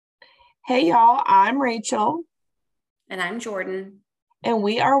Hey y'all, I'm Rachel, And I'm Jordan. and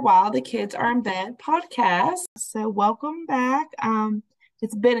we are While the Kids Are in Bed podcast. So welcome back.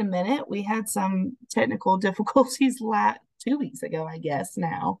 It's been a minute. We had some technical difficulties 2 weeks ago, I guess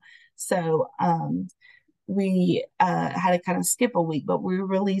now. So we had to kind of skip a week, but we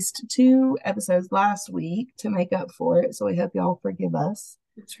released two episodes last week to make up for it. So we hope y'all forgive us.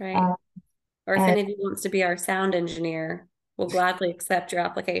 That's right. Uh, Or if and any of you wants to be our sound engineer, we'll gladly accept your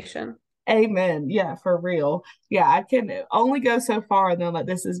application. Amen. Yeah, for real. Yeah, I can only go so far, and then like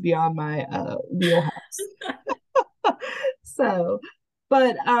this is beyond my wheelhouse. So,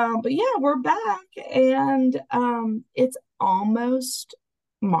 but yeah, we're back, and it's almost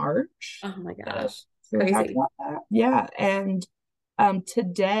March. Oh my So, gosh. so we're talking Crazy. about that. Yeah, and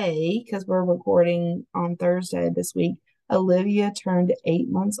today, because we're recording on Thursday this week, Olivia turned 8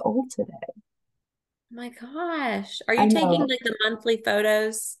 months old today. Oh my gosh. Are I you taking know. like the monthly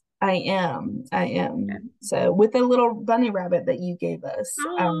photos? I am. I am. Okay. So with the little bunny rabbit that you gave us.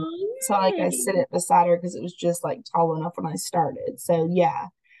 Oh, So like I yay. sit it beside her because it was just like tall enough when I started. So yeah.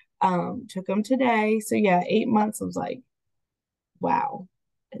 Took him today. So yeah, 8 months. I was like, wow.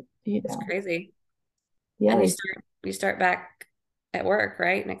 You That's know, crazy. yeah, And you start back at work,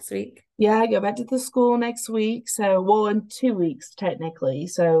 right? Next week. yeah, I go back to the school next week. So well, in 2 weeks technically.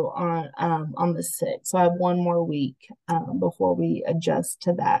 So on the sixth. So I have one more week before we adjust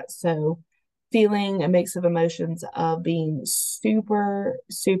to that. So feeling a mix of emotions of being super,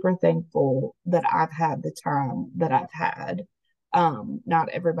 super thankful that I've had the time that I've had. Not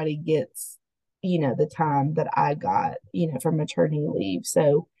everybody gets, the time that I got, from maternity leave.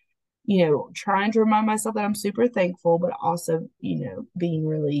 So trying to remind myself that I'm super thankful, but also, being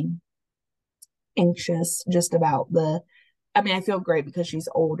really anxious just about I mean, I feel great because she's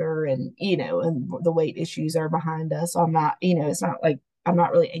older and, and the weight issues are behind us. So I'm not, it's not like I'm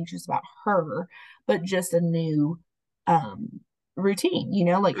not really anxious about her, but just a new routine,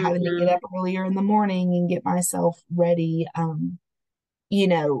 like having to get Hmm. up earlier in the morning and get myself ready,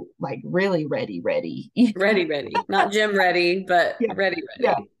 like really ready. Ready, ready. Not gym ready, but Yeah. ready, Yeah.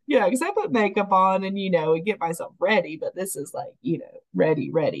 ready. Yeah. Because I put makeup on and, and get myself ready, but this is like,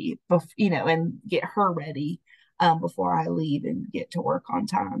 ready, and get her ready before I leave and get to work on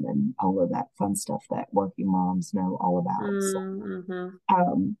time and all of that fun stuff that working moms know all about. Mm-hmm.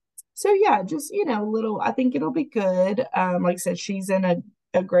 Um, so yeah, just, I think it'll be good. Like I said, she's in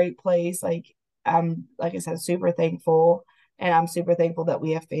a great place. Like I said, super thankful. And I'm super thankful that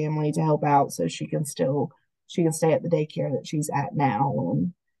we have family to help out so she can stay at the daycare that she's at now.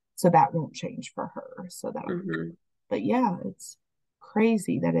 And so that won't change for her. So that'll be good. Mm-hmm. But yeah, it's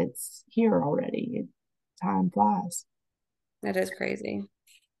crazy that it's here already. Time flies. That is crazy.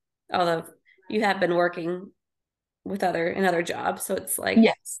 Although you have been working with other jobs, so it's like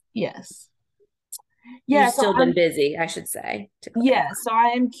Yes, yes. you've Yeah, so still been I'm busy, I should say, to Yeah, clarify. so I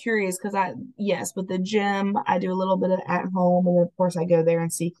am curious because yes, with the gym, I do a little bit of at home, and then of course I go there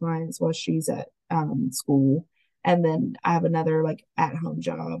and see clients while she's at school, and then I have another like at home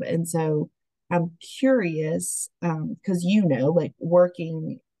job, and so I'm curious because like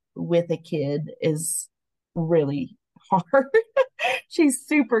working with a kid is really hard. She's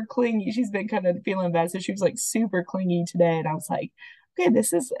super clingy. She's been kind of feeling bad, so she was like super clingy today, and I was like, okay,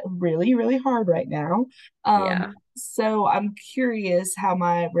 this is really, really hard right now. Um, Yeah. so I'm curious how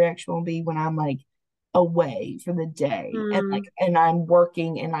my reaction will be when I'm like away for the day and Mm, and I'm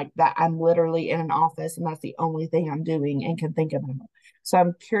working and like that I'm literally in an office and that's the only thing I'm doing and can think about. So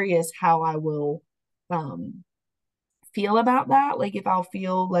I'm curious how I will um feel about that. Like if I'll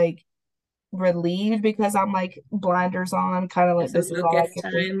feel like relieved because I'm like blinders on, kind of have like some this is all I focus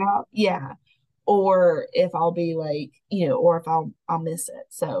can think time. about. Yeah. Or if I'll be like, or if I'll miss it.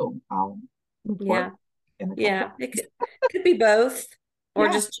 So I'll report Yeah. in a couple Yeah. of It could be both or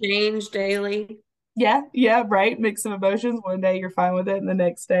yeah. just change daily. Yeah, yeah, right. Mix of emotions. One day you're fine with it, and the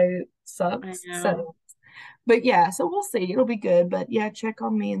next day it I sucks. know. So, but yeah, so we'll see. It'll be good. But yeah, check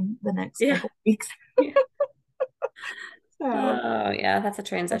on me in the next Yeah. couple of weeks. Yeah. So, Oh, yeah. That's a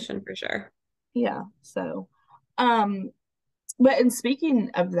transition for sure. yeah. So, um, but and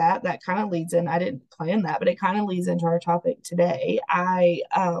speaking of that, that kind of leads in. I didn't plan that, but it kind of leads into our topic today. I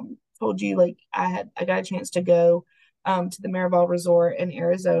told you like I got a chance to go to the Miraval Resort in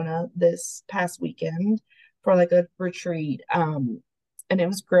Arizona this past weekend for like a retreat. And it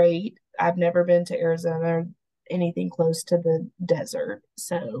was great. I've never been to Arizona or anything close to the desert.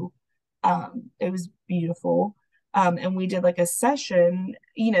 So it was beautiful. And we did like a session,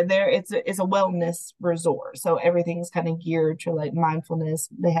 there it's a wellness resort. So everything's kind of geared to like mindfulness.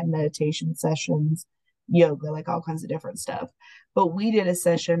 They had meditation sessions. yoga, like all kinds of different stuff. But we did a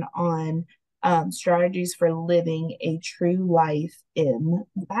session on strategies for living a true life in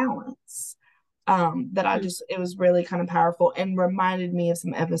balance. That I just, it was really kind of powerful and reminded me of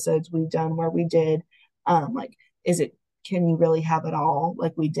some episodes we've done where we did, like, is it, can you really have it all?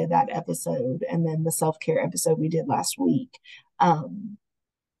 Like we did that episode, and then the self-care episode we did last week. Um,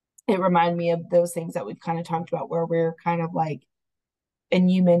 it reminded me of those things that we've kind of talked about where we're kind of like,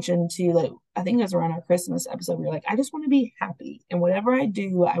 and you mentioned too, like, I think it was around our Christmas episode, we were like, I just want to be happy. And whatever I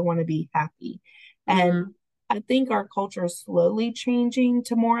do, I want to be happy. And Mm-hmm. I think our culture is slowly changing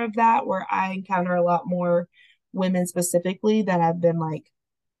to more of that, where I encounter a lot more women specifically that have been like,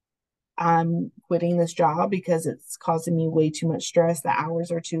 I'm quitting this job because it's causing me way too much stress. The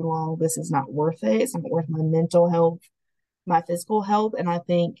hours are too long. This is not worth it. It's not worth my mental health, my physical health. And I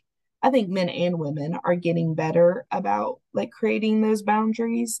think men and women are getting better about like creating those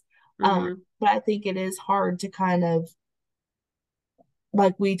boundaries. Mm-hmm. But I think it is hard to kind of,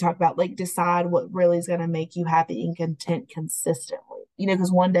 like we talked about, like decide what really is going to make you happy and content consistently.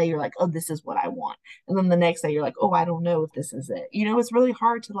 Because one day you're like, oh, this is what I want. And then the next day you're like, oh, I don't know if this is it. It's really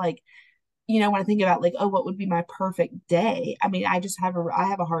hard to like, when I think about like, oh, what would be my perfect day? I mean, I have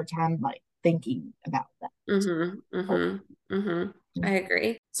a hard time like thinking about that. Mm-hmm. Mm-hmm. Mm-hmm. I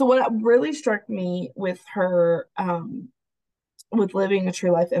agree. So what really struck me with her, with living a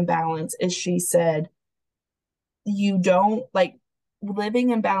true life in balance, is she said, you don't like living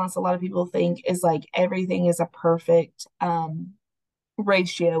in balance. A lot of people think is like everything is a perfect,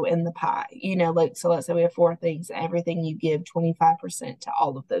 ratio in the pie, like, so let's say we have four things, and everything you give 25% to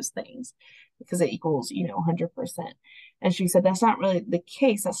all of those things because it equals, 100%. And she said that's not really the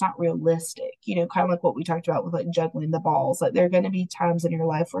case. That's not realistic, kind of like what we talked about with like juggling the balls. Like there are going to be times in your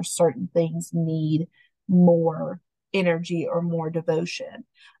life where certain things need more energy or more devotion.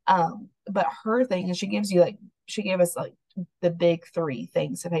 But her thing is she gave us like the big three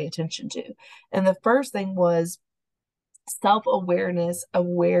things to pay attention to. And the first thing was self-awareness of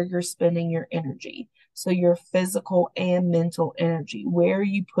where you're spending your energy. So your physical and mental energy. Where are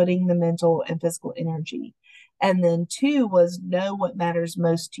you putting the mental and physical energy? And then two was know what matters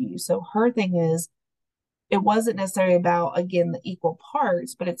most to you. So her thing is, it wasn't necessarily about, again, the equal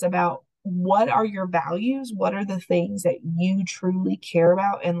parts, but it's about what are your values? What are the things that you truly care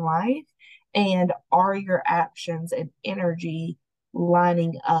about in life? And are your actions and energy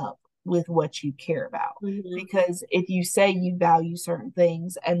lining up with what you care about? Mm-hmm. Because if you say you value certain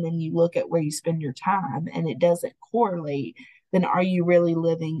things and then you look at where you spend your time and it doesn't correlate, then are you really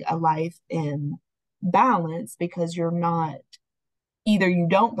living a life in balance? Because you're not, either you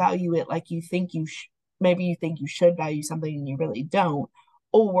don't value it like you think maybe you think you should value something and you really don't,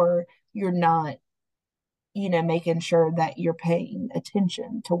 or you're not, making sure that you're paying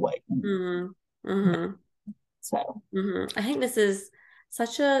attention to what you Mm-hmm. do. Mm-hmm. So, Mm-hmm. I think this is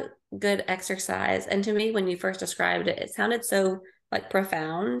such a good exercise. And to me, when you first described it, it sounded so like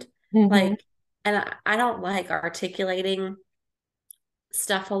profound. mm-hmm, Like, and I don't like articulating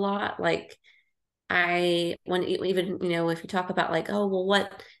stuff a lot. Like, when even, if you talk about like, oh, well,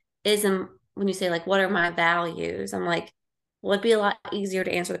 what is, when you say like, what are my values? I'm like, well, it'd be a lot easier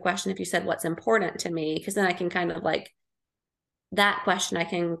to answer the question if you said what's important to me, because then I can kind of like that question I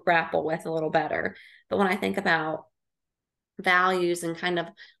can grapple with a little better. But when I think about values and kind of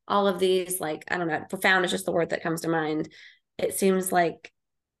all of these, like, I don't know, profound is just the word that comes to mind. It seems like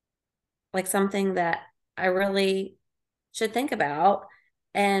something that I really should think about.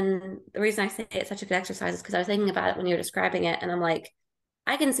 And the reason I say it's such a good exercise is because I was thinking about it when you were describing it, and I'm like,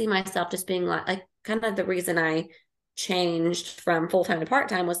 I can see myself just being like kind of the reason I changed from full-time to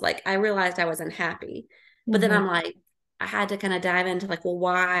part-time was like I realized I was unhappy. But then mm-hmm, I'm like, I had to kind of dive into like, well,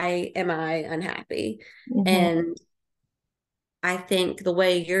 why am I unhappy? mm-hmm, And I think the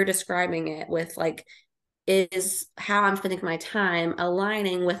way you're describing it with like is how I'm spending my time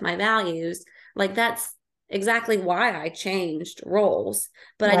aligning with my values. Like that's exactly why I changed roles,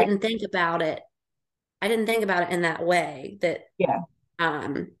 but I right, didn't think about it. I didn't think about it in that way that yeah,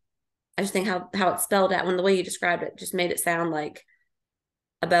 um I just think how it's spelled out when the way you described it just made it sound like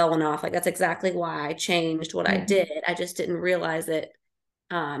a bell went off. Like that's exactly why I changed what I mm-hmm, did. I just didn't realize it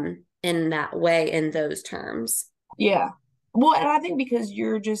in that way in those terms. yeah. Well, and I think because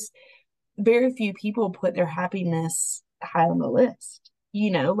you're just, very few people put their happiness high on the list.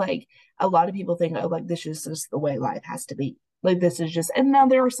 Like a lot of people think, oh, like this is just the way life has to be. Like this is just, and now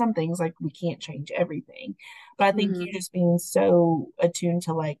there are some things like we can't change everything. But I think you Mm-hmm. just being so attuned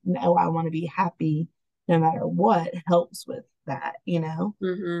to like, no, I want to be happy no matter what helps with that.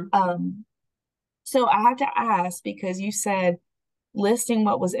 Mm-hmm. Um, so I have to ask because you said listing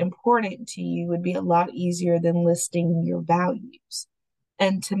what was important to you would be a lot easier than listing your values.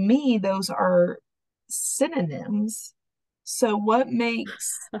 And to me, those are synonyms. So what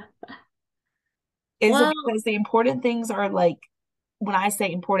makes, is it Well, because the important things are like, when I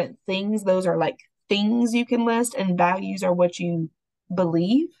say important things, those are like things you can list, and values are what you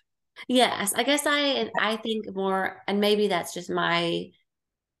believe? yes, I guess I think more, and maybe that's just my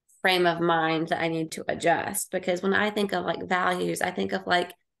frame of mind that I need to adjust, because when I think of like values, I think of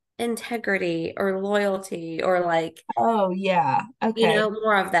like integrity or loyalty or like, Oh, yeah. Okay.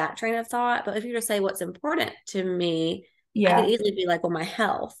 more of that train of thought. But if you were to say what's important to me, I could Yeah. easily be like, well, my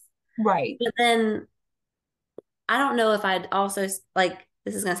health. Right. But then I don't know if I'd also like,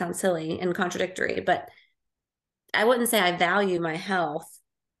 this is going to sound silly and contradictory, but I wouldn't say I value my health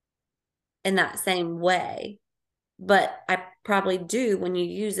in that same way. But I probably do when you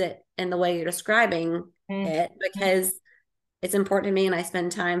use it in the way you're describing Mhm. it, because it's important to me and I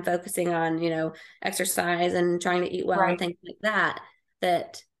spend time focusing on, exercise and trying to eat well and Right. things like that,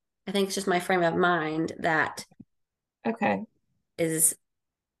 that I think it's just my frame of mind that Okay. is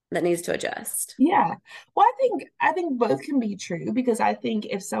that needs to adjust. Yeah. Well, I think both can be true, because I think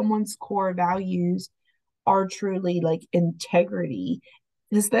if someone's core values are truly like integrity,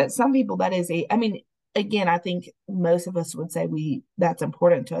 because that some people that is a, I mean, again, I think most of us would say we that's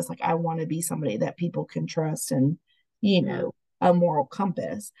important to us. Like, I want to be somebody that people can trust, and you Mm-hmm. know, a moral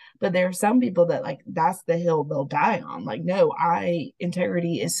compass. But there are some people that like that's the hill they'll die on. Like, no, I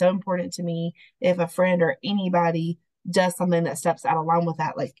integrity is so important to me. If a friend or anybody does something that steps out of line with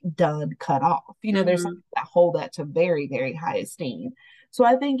that, like, done, cut off. There's some Mm-hmm. people that hold that to very, very high esteem. So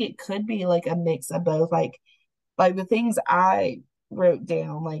I think it could be like a mix of both. Like the things I wrote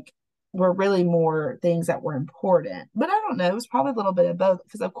down, like, were really more things that were important. But I don't know, it was probably a little bit of both,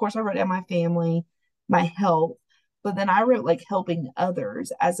 because of course I wrote down my family, my health, but then I wrote like helping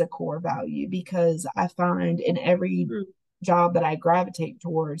others as a core value, because I find in every job that I gravitate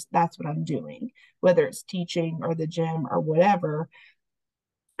towards, that's what I'm doing, whether it's teaching or the gym or whatever.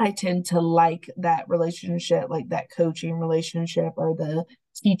 I tend to like that relationship, like that coaching relationship or the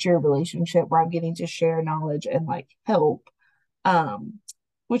teacher relationship, where I'm getting to share knowledge and like help, um,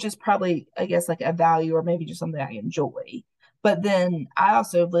 which is probably, I guess, like a value or maybe just something I enjoy. But then I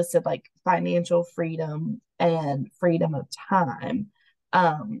also listed like financial freedom and freedom of time.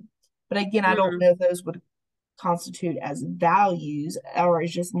 Um, but again, I don't Mm-hmm. know if those would constitute as values, or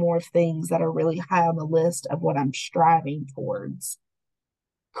is just more things that are really high on the list of what I'm striving towards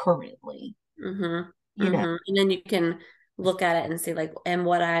currently, Mm-hmm. you know. Mm-hmm. And then you can look at it and see like, and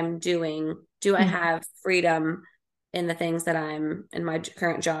what I'm doing, do I Mhm. have freedom in the things that I'm in my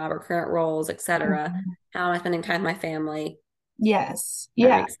current job or current roles, etc.? Mhm. How am I spending time with my family? Yes. That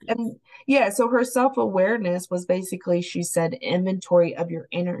Yeah. makes sense. And yeah, so her self-awareness was basically, she said, inventory of your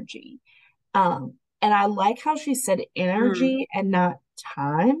energy. And I like how she said Mm, energy and not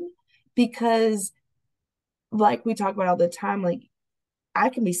time, because like we talk about all the time, like, I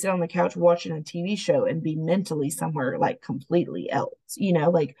can be sitting on the couch watching a TV show and be mentally somewhere like completely else,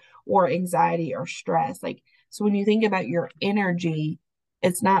 like, or anxiety or stress. Like, so when you think about your energy,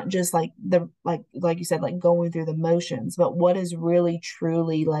 it's not just like like you said, like going through the motions, but what is really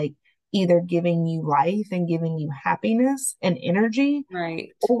truly like either giving you life and giving you happiness and energy, right.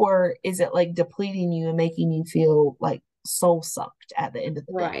 or is it like depleting you and making you feel like soul sucked at the end of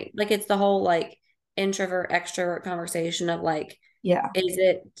the day? Right. Like it's the whole like introvert extrovert conversation of like, Yeah. is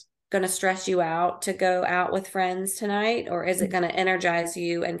it going to stress you out to go out with friends tonight? Or is it going to energize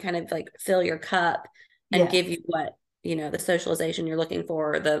you and kind of like fill your cup and Yeah. give you what, the socialization you're looking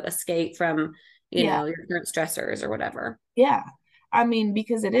for, the escape from, Yeah. your current stressors or whatever. Yeah. I mean,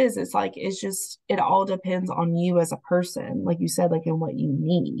 because it's like, it's just, it all depends on you as a person, like you said, like, and what you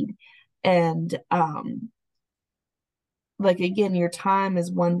need. And, like, again, your time is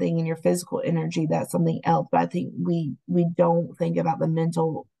one thing and your physical energy, that's something else. But I think we don't think about the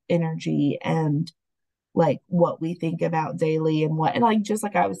mental energy and like what we think about daily, and like, just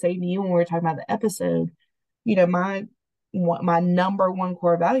like I was saying to you when we were talking about the episode, my number one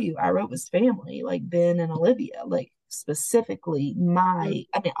core value I wrote was family, like Ben and Olivia, like specifically Mm,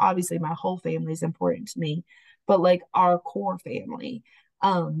 I mean, obviously my whole family is important to me, but like our core family.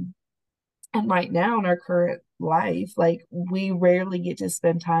 Um, and right now in our current life, like, we rarely get to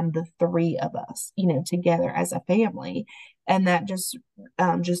spend time, the three of us, together as a family. And that just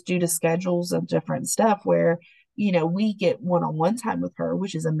due to schedules of different stuff, where, we get one-on-one time with her,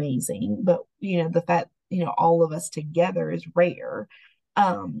 which is amazing. But, the fact, all of us together is rare.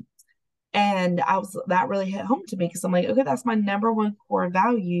 Um, and that really hit home to me, because I'm like, okay, that's my number one core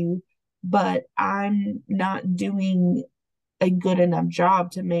value, but I'm not doing a good enough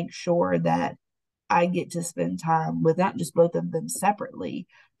job to make sure that I get to spend time with not just both of them separately,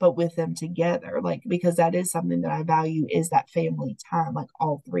 but with them together. Like, because that is something that I value is that family time, like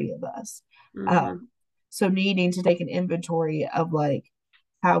all three of us. Mm-hmm. So needing to take an inventory of like,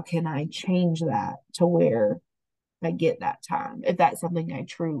 how can I change that to where I get that time? If that's something I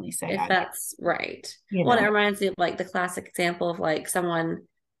truly say If I do, that's right. you Well, it know? reminds me of like the classic example of like someone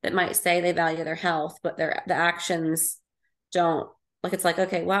that might say they value their health, but the actions don't. Like it's like,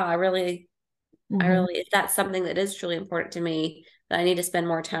 okay, wow, Mm-hmm. if that's something that is truly important to me, that I need to spend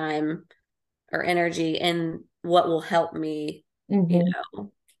more time or energy in what will help me, you Mm-hmm.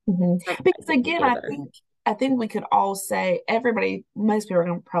 know, Mm-hmm. sometimes Because it can again, feel better. I think we could all say everybody, most people are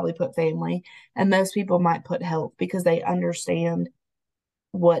going to probably put family, and most people might put health because they understand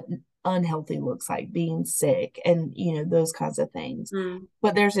what unhealthy looks like, being sick, and those kinds of things. Mm,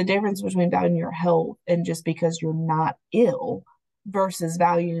 But there's a difference between valuing your health and just because you're not ill versus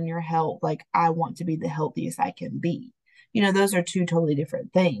valuing your health like I want to be the healthiest I can be. Those are two totally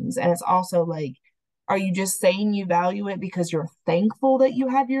different things. And it's also like, are you just saying you value it because you're thankful that you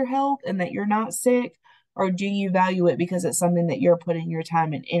have your health and that you're not sick? Or do you value it because it's something that you're putting your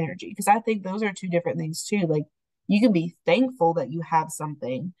time and energy? Because I think those are two different things too. Like, you can be thankful that you have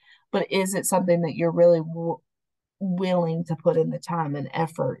something, but is it something that you're really willing to put in the time and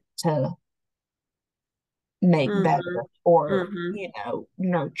effort to make better mm-hmm, or, mm-hmm,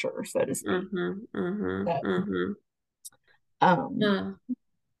 nurture, so to speak? mm-hmm, mm-hmm, So, mm-hmm. um, Yeah.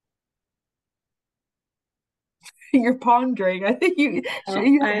 you're pondering. I think Oh,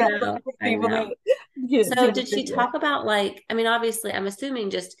 you have I that know, for I people know. that can't see So the did she video. talk about like, I mean, obviously, I'm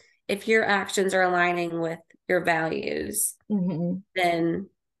assuming just if your actions are aligning with your values, Hmm. then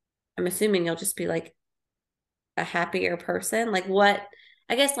I'm assuming you'll just be like a happier person. Like what,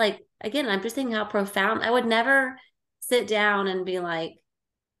 I guess like again, I'm just thinking how profound. I would never sit down and be like,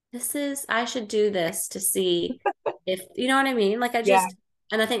 I should do this to see if, you know what I mean? Like Yeah,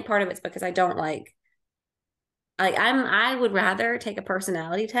 and I think part of it's because I don't I would rather take a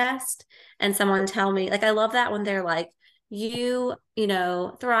personality test and someone tell me, like, I love that when they're like,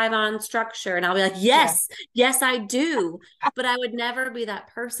 thrive on structure. And I'll be like, yeah. yes, I do. But I would never be that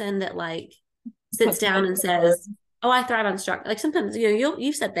person that like sits Puts it down and into words. says, oh, I thrive on structure. Like sometimes,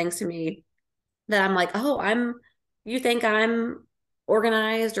 you've said things to me that I'm like, oh, you think I'm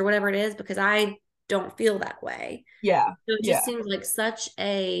organized or whatever it is because I don't feel that way. Yeah, So it yeah. just seems like such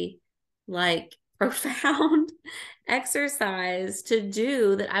a like profound exercise to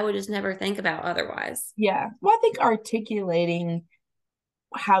do that I would just never think about otherwise. Yeah. Well, I think articulating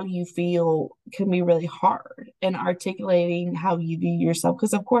how you feel can be really hard, and articulating how you view yourself,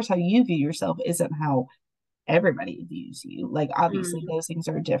 because of course how you view yourself isn't how everybody views you. Like, obviously Mm, those things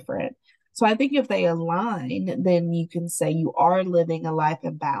are different. So I think if they align, then you can say you are living a life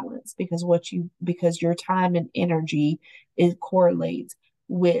of balance, because your time and energy, it correlates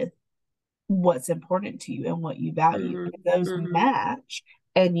with what's important to you and what you value. mm-hmm, And if those mm-hmm, match,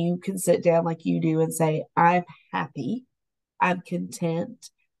 and you can sit down like you do and say, I'm happy, I'm content.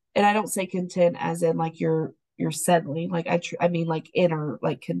 And I don't say content as in like you're settling. Like I mean like inner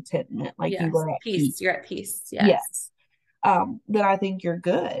like contentment, like you yes, are at peace. peace. You're at peace. Yes. Yes. Then I think you're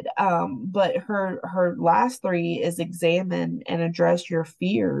good. But her last three is examine and address your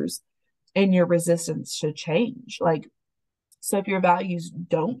fears and your resistance to change. Like, so if your values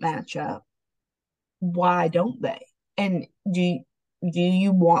don't match up, why don't they? And do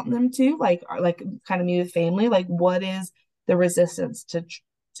you want them to, like, like kind of me with family, like what is the resistance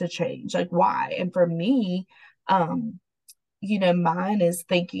to change, like why? And for me, um mine is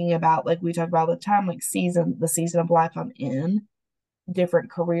thinking about, like we talk about all the time, like the season of life I'm in, different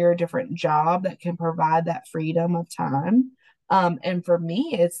career, different job that can provide that freedom of time. And for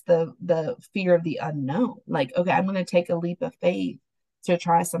me, it's the fear of the unknown. Like, okay, I'm going to take a leap of faith to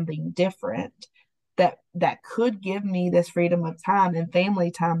try something different that could give me this freedom of time and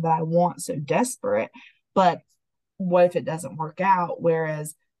family time that I want so desperate. But what if it doesn't work out?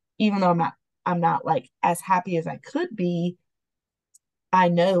 Whereas, even though I'm not like as happy as I could be, I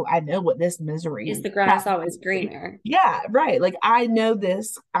know what this Is misery the grass sounds always like. greener? Yeah, right. Like, I know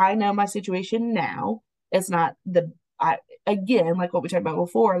this. I know my situation now. It's not the I again, like what we talked about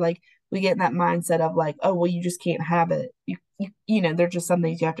before, like we get in that mindset of like, oh well, you just can't have it. There's just some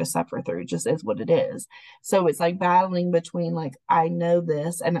things you have to suffer through. It just is what it is. So it's like battling between like, I know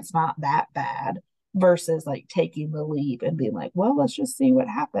this and it's not that bad, versus like taking the leap and being like, well, let's just see what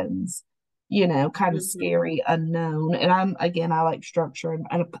happens. Kind of Mm-hmm. scary unknown. And I like structure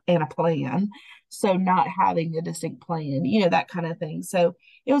and a plan. So not having a distinct plan, that kind of thing. So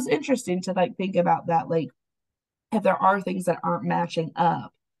it was interesting to like think about that, like if there are things that aren't matching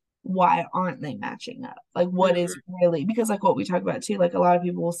up, why aren't they matching up? Like, what is Mhm. really, because like what we talked about too, like a lot of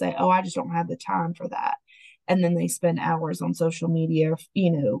people will say, oh, I just don't have the time for that. And then they spend hours on social media,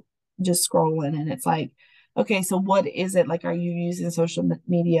 just scrolling. And it's like, okay, so what is it? Like, are you using social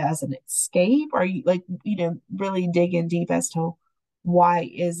media as an escape? Are you like, really digging deep as to why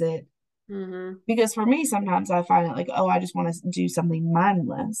is it? Mhm. Because for me, sometimes I find it like, oh, I just want to do something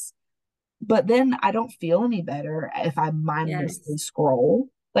mindless. But then I don't feel any better if I mindlessly Yes. scroll.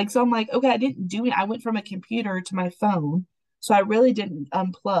 Like, so I'm like, okay, I didn't do it. I went from a computer to my phone. So I really didn't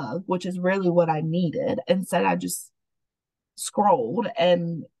unplug, which is really what I needed. Instead, I just scrolled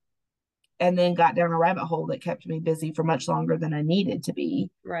and then got down a rabbit hole that kept me busy for much longer than I needed to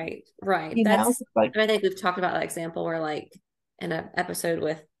be. Right. Right. It's like, I think we've talked about that example where like in an episode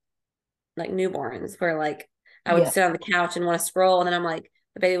with like newborns where like I would yeah, sit on the couch and want to scroll and then I'm like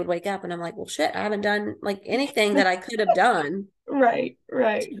the baby would wake up and I'm like, well shit, I haven't done like anything that I could have done right,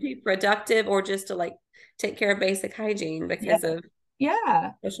 right. to be productive or just to like take care of basic hygiene Yeah, because of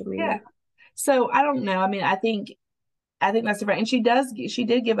yeah, social yeah. media. So I don't know. I mean, I think that's different. And she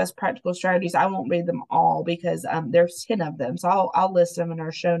did give us practical strategies. I won't read them all because there's 10 of them. So I'll list them in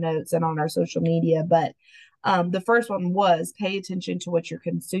our show notes and on our social media. But the first one was pay attention to what you're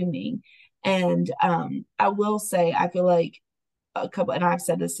consuming. And I will say I feel like a couple, and I've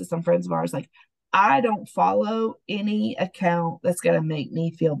said this to some friends of ours, like I don't follow any account that's gonna make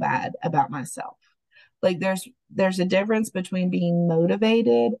me feel bad about myself. Like there's a difference between being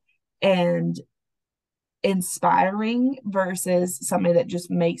motivated and inspiring versus somebody that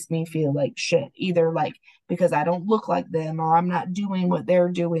just makes me feel like shit, either like because I don't look like them or I'm not doing what they're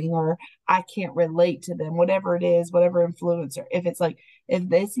doing or I can't relate to them, whatever it is, whatever influencer. If it's like, if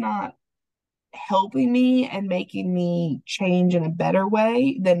it's not helping me and making me change in a better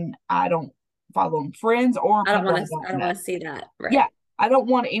way, then I don't follow them. Friends or people I I don't don't know. want to see that. Yeah, Right. I don't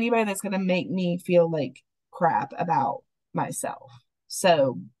want anybody that's going to make me feel like crap about myself.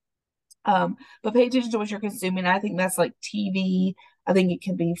 So but pay attention to what you're consuming. I think that's like TV. I think it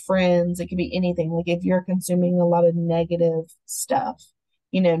can be friends. It can be anything. Like if you're consuming a lot of negative stuff,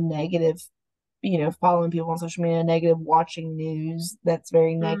 negative, following people on social media, negative, watching news that's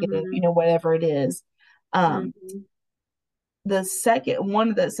very negative, Mm-hmm. whatever it is. Um, Mm-hmm. one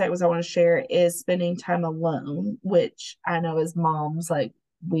of the seconds I want to share is spending time alone, which I know as moms, like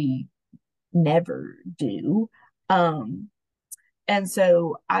we never do. Um, and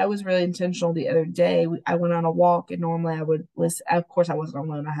so I was really intentional the other day. I went on a walk, and normally I would listen. Of course, I wasn't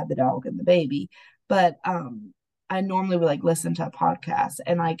alone. I had the dog and the baby, but I normally would like listen to a podcast,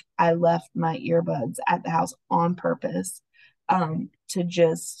 and like I left my earbuds at the house on purpose, to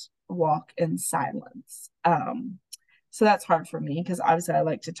just walk in silence. So that's hard for me because obviously I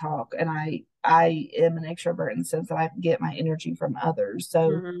like to talk, and I am an extrovert in the sense that I get my energy from others. So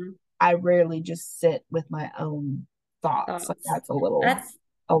Mm-hmm. I rarely just sit with my own thoughts. Like Thoughts. that's That's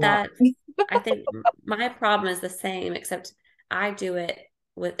a lot. that I think my problem is the same, except I do it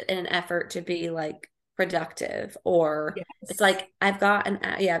with an effort to be like productive. Or it's Yes. like I've got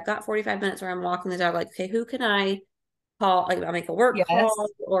 45 minutes where I'm walking the dog, like, okay, who can I call? Like I'll make a work call Yes.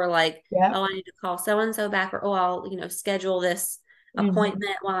 or like, Yep. oh, I need to call so and so back, or oh, I'll, schedule this Hmm.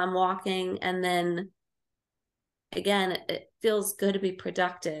 appointment while I'm walking. And then again, it feels good to be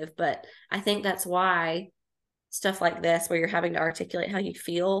productive, but I think that's why stuff like this where you're having to articulate how you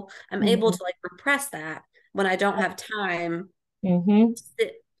feel, I'm able Hmm. to like repress that when I don't have time Hmm.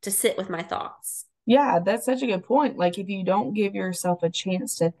 to sit with my thoughts. Yeah, that's such a good point. Like if you don't give yourself a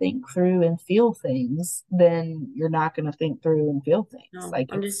chance to think through and feel things, then you're not going to think through and feel things. No, Like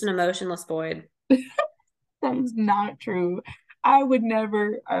I'm just an emotionless void. that is not true. I would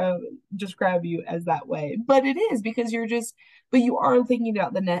never describe you as that way, but it is because but you are thinking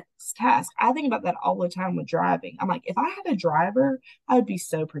about the next task. I think about that all the time with driving. I'm like, if I had a driver, I would be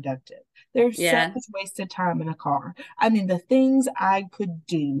so productive. There's so Yeah. much wasted time in a car. I mean, the things I could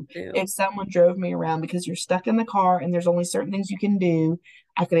do if Do. someone drove me around because you're stuck in the car and there's only certain things you can do.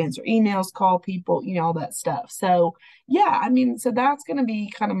 I could answer emails, call people, all that stuff. So, yeah, I mean, so that's going to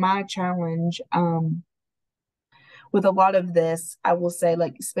be kind of my challenge. With a lot of this, I will say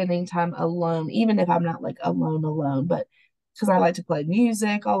like spending time alone, even if I'm not like alone, but because I like to play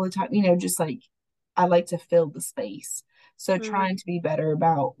music all the time, just like I like to fill the space. So Mm-hmm. trying to be better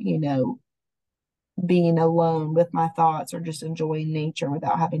about, being alone with my thoughts or just enjoying nature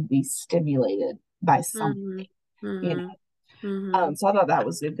without having to be stimulated by something, Mm-hmm. you know. Mm-hmm. Mm-hmm. So I thought that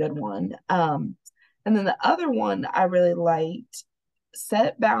was a good one. And then the other one I really liked,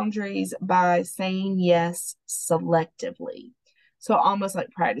 set boundaries by saying yes selectively. So almost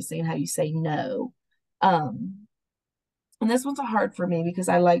like practicing how you say no. Um, And this one's hard for me because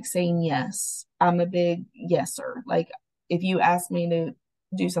I like saying yes. I'm a big yeser. Like if you ask me to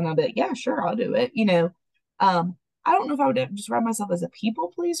do something, I'll be like, yeah, sure, I'll do it. I don't know if I would describe myself as a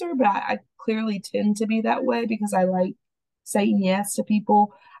people pleaser, but I clearly tend to be that way because I like saying yes to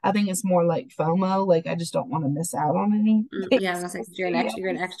people. I think it's more like FOMO, like I just don't want to miss out on anything. Yeah, I was gonna So say I 'cause say you're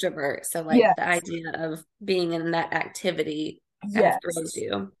an yes. extrovert, so like the Yes. idea of being in that activity kind of thrills Yes.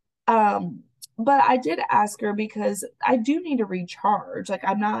 you. Um, but I did ask her because I do need to recharge. Like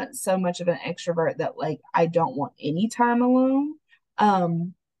I'm not so much of an extrovert that like I don't want any time alone.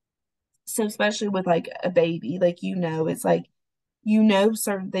 Um, so especially with like a baby, like it's like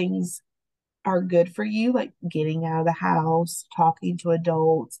certain things are good for you, like getting out of the house, talking to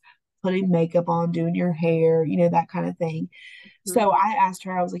adults, putting makeup on, doing your hair, that kind of thing. Mhm. So I asked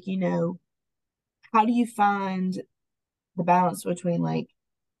her, I was like, how do you find the balance between like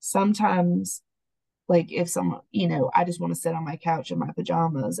sometimes like if someone, I just want to sit on my couch in my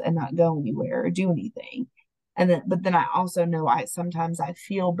pajamas and not go anywhere or do anything. But then I also know I sometimes I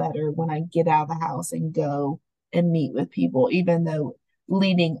feel better when I get out of the house and go and meet with people, even though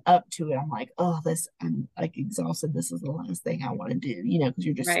leading up to it, I'm like, oh, I'm like exhausted. This is the last thing I want to do, because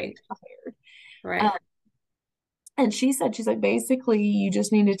you're just so Right, tired. right. And she said, she's like, basically, you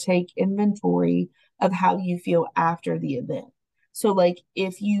just need to take inventory of how you feel after the event. So, like,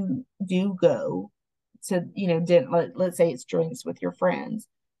 if you do go to, let's say it's drinks with your friends,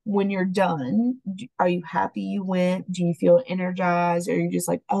 when you're done, are you happy you went? Do you feel energized? Or are you just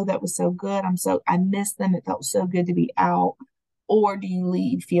like, oh, that was so good. I missed them. It felt so good to be out. Or do you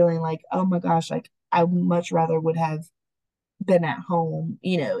leave feeling like, oh my gosh, like I much rather would have been at home,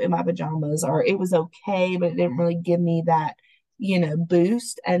 in my pajamas, or it was okay, but it didn't really give me that,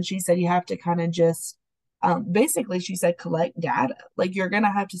 boost. And she said you have to kind of just, basically, she said collect data. Like you're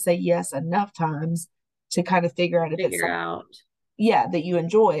gonna have to say yes enough times to kind of figure out if it's Figure something, out. yeah, that you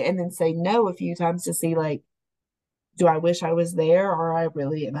enjoy, and then say no a few times to see like, do I wish I was there, or I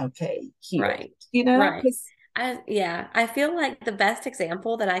really am okay here, Right, right. Because Yeah, I feel like the best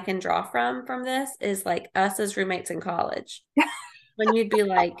example that I can draw from this is like us as roommates in college. When you'd be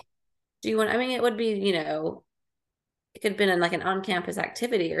like, do you want, I mean, it would be, it could have been in like an on-campus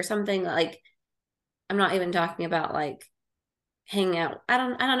activity or something like, I'm not even talking about like hanging out. I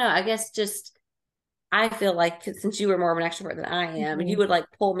don't know. I guess just I feel like since you were more of an extrovert than I am, you Mhm. would like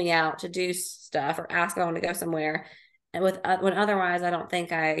pull me out to do stuff or ask if I want to go somewhere. And when otherwise, I don't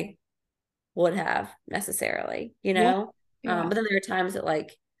think I would have necessarily, Yeah, yeah, But then there are times that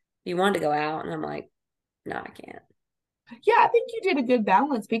like you want to go out, and I'm like, no, I can't. yeah. I think you did a good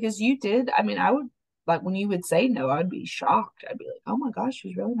balance because you did. I mean, I would like when you would say no, I'd be shocked. I'd be like, oh my gosh,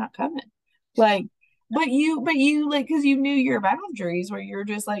 she's really not coming. Like, but you like because you knew your boundaries where you're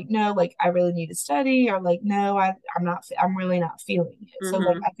just like, no, like I really need to study, or like, no, I'm not. I'm really not feeling it. So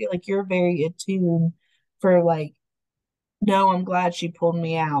like, Mm-hmm. I feel like you're very attuned for like, no, I'm glad she pulled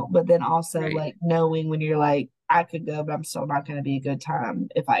me out, but then also Right, like knowing when you're like, I could go, but I'm still not going to be a good time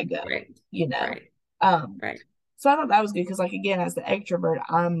if I go, right, you know. right, Um, right. so I thought that was good because like again, as the extrovert,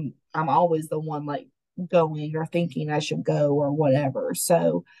 I'm always the one like going or thinking I should go or whatever.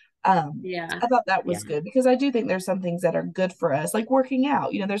 So Yeah, I thought that yeah, was good because I do think there's some things that are good for us, like working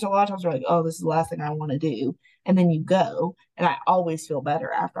out. There's a lot of times where like, oh, this is the last thing I want to do. And then you go, and I always feel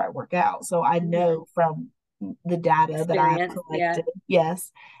better after I work out. So I hmm know from the data that I have experience. Yeah. collected,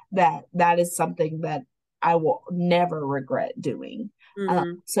 yes, that is something that I will never regret doing.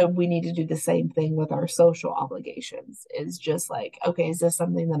 Hmm. So we need to do the same thing with our social obligations. Is just like, okay, is this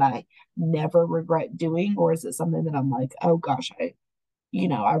something that I never regret doing, or is it something that I'm like, oh gosh, I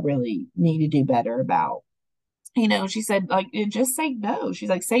really need to do better about? She said, like, just say no. She's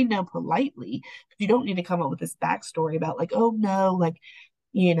like, say no politely. You don't need to come up with this backstory about like, oh no, like,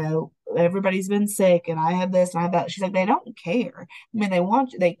 everybody's been sick and I have this and I have that. She's like, they don't care. I mean,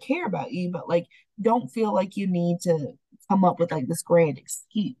 they care about you, but like, don't feel like you need to come up with like this grand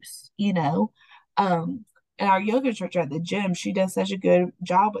excuse. Um, and our yoga instructor at the gym, she does such a good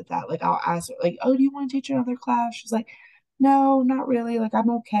job with that. Like, I'll ask her, like, oh, do you want to teach another class? She's like, no, not really. Like, I'm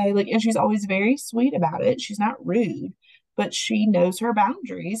okay. Like, and she's always very sweet about it. She's not rude, but she knows her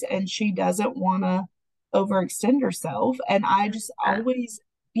boundaries and she doesn't want to overextend herself. And I just Yeah. always,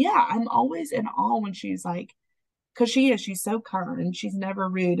 yeah, I'm always in awe when she's like, because she's so kind. She's never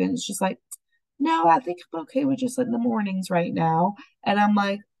rude. And it's just like, no, I think I'm okay with just in the mornings right now. And I'm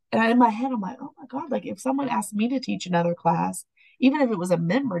like, and in my head, I'm like, oh my God, like if someone asked me to teach another class, even if it was a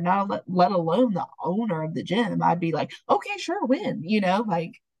member, not let alone the owner of the gym, I'd be like, okay, sure, when,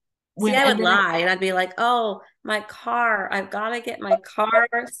 like See, when, I and would then it, lie and I'd be like, oh, I've got to get my car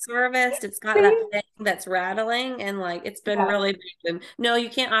serviced. It's got that thing that's rattling and like it's been Yeah. really bad. And no, you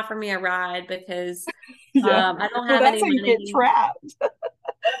can't offer me a ride because Yeah. I don't Well, have that's any how you get money. trapped.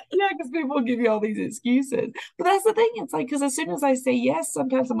 Yeah, because people give you all these excuses. But that's the thing. It's like, because as soon as I say yes,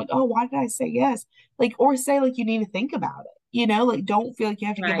 sometimes I'm like, oh, why did I say yes? Like, or say, like, you need to think about it. Like, don't feel like you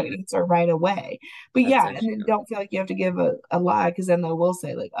have to give an Right. answer right away. But That's yeah, so and then true. don't feel like you have to give a lie because then they will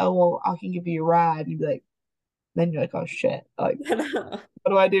say, like, oh, well, I can give you a ride. And you'd be like, then you're like, oh, shit. Like, what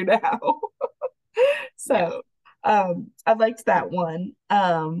do I do now? Yeah. So I liked that one.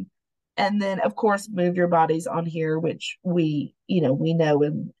 And then of course move your bodies on here, which we know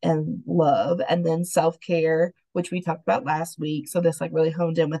and love. And then self-care, which we talked about last week. So this like really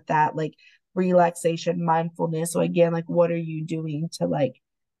honed in with that, like relaxation, mindfulness. So again, like what are you doing to like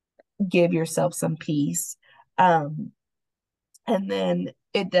give yourself some peace? Um, and then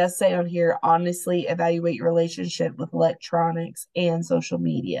it does say on here, honestly evaluate your relationship with electronics and social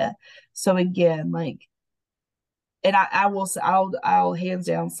media. So again, like and I will I'll hands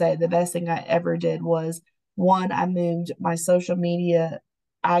down say the best thing I ever did was one, I moved my social media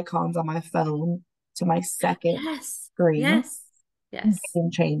icons on my phone to my second Yes. screen. Yes. Yes.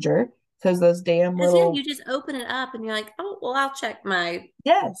 Game changer. Because those damn Because yeah, little you just open it up and you're like, oh, well, I'll check my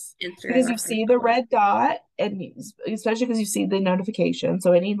yes. Instagram Because or you see the Facebook. red dot and especially because you see the notification.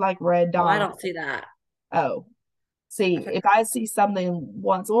 So any like red Oh, I dot, don't see that. oh, see, if I see something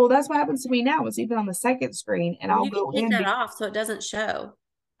once, well, that's what happens to me now. It's even on the second screen, and Well, I'll you can go take in. that off so it doesn't show.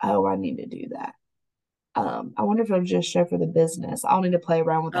 Oh, I need to do that. I wonder if it'll just show for the business. I'll need to play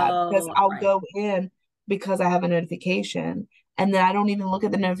around with that because Oh, I'll right. go in because I have a notification and then I don't even look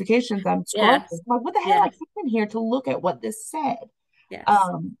at the notifications. I'm scrolling. I'm Yes. like, what the hell? I Yes. came in here to look at what this said. Yes.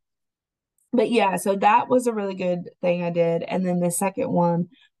 Um, but yeah, so that was a really good thing I did. And then the second one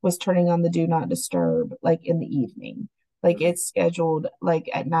was turning on the do not disturb like in the evening. Like Mhm. it's scheduled like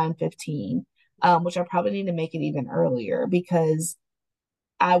at 9:15, which I probably need to make it even earlier because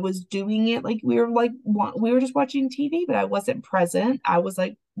I was doing it like we were just watching TV, but I wasn't present. I was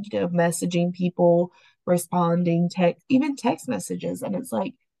like, messaging people, responding even text messages. And it's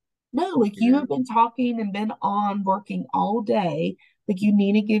like, no, like you Yeah. have been talking and been on working all day. Like you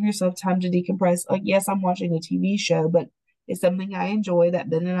need to give yourself time to decompress. Like, yes, I'm watching a TV show, but it's something I enjoy that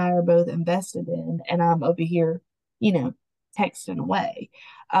Ben and I are both invested in, and I'm over here, you know, texting away.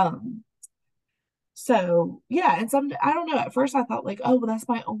 Um, so yeah, and I don't know. At first, I thought like, oh, well, that's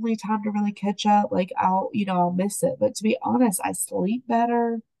my only time to really catch up. Like, I'll miss it. But to be honest, I sleep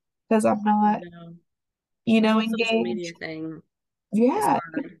better because I'm not, No. The whole social media engaged. thing is Yeah,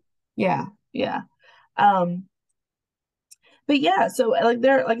 hard. yeah, yeah. Um, but yeah, so like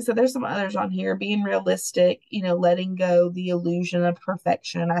I said, there's some others on here. Being realistic, letting go the illusion of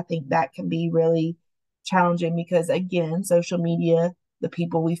perfection. I think that can be really challenging because again, social media, the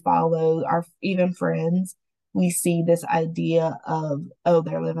people we follow, our even friends, we see this idea of, oh,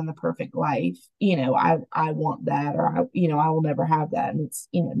 they're living the perfect life. I want that, or I will never have that, and it's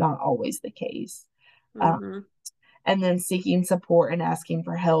not always the case. Um, Hmm. and then seeking support and asking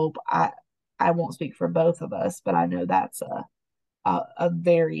for help. I won't speak for both of us, but I know that's a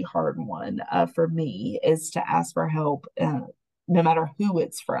very hard one for me is to ask for help, no matter who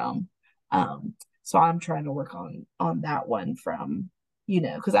it's from. So I'm trying to work on that one from,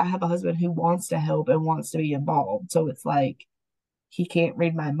 because I have a husband who wants to help and wants to be involved. So it's like he can't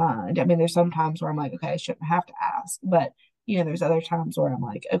read my mind. I mean, there's some times where I'm like, okay, I shouldn't have to ask, but there's other times where I'm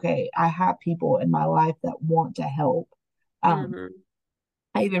like, okay, I have people in my life that want to help. Um, Hmm.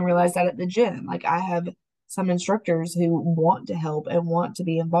 I even realized that at the gym. Like I have some instructors who want to help and want to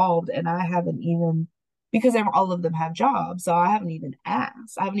be involved, and I haven't even because all of them have jobs, so I haven't even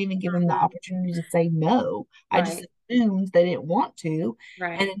asked. I haven't even given them the Hmm. opportunity to say no. I just Right. assumed they didn't want to, and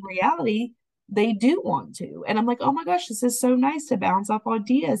Right. in reality, they do want to. And I'm like, oh my gosh, this is so nice to bounce off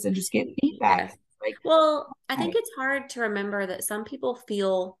ideas and just get feedback. Yes. Like, Well, I think right, it's hard to remember that some people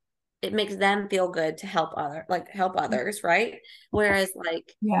feel it makes them feel good to help others, right? Whereas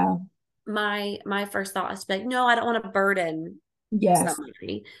like yeah, my first thought is to be like, no, I don't want to burden yes,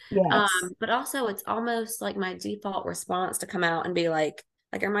 somebody. yes, But also it's almost like my default response to come out and be like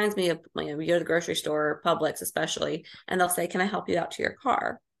it reminds me of you go to the grocery store, Publix especially, and they'll say, "Can I help you out to your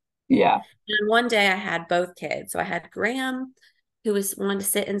car?" yeah, And one day I had both kids. So I had Graham, who was wanting to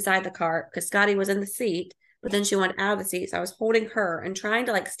sit inside the car because Scotty was in the seat, but then she wanted out of the seat. So I was holding her and trying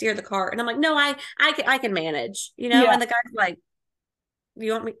to like steer the car. And I'm like, no, I can manage, yeah, And the guy's like,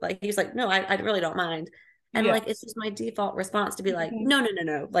 you want me like he's like, no, I really don't mind. And yeah. like it's just my default response to be like, no, no, no,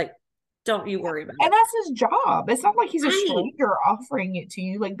 no. Like don't you worry about And it. that's his job. It's not like he's a Right. stranger offering it to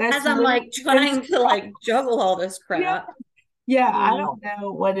you. Like that's As I'm literally like his trying to job. like juggle all this Yeah. crap. Yeah, I Mm, don't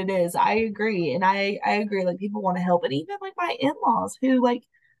know what it is. I agree. And I agree. Like people want to help. And even like my in-laws who like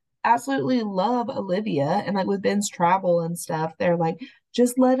absolutely love Olivia and like with Ben's travel and stuff, they're like,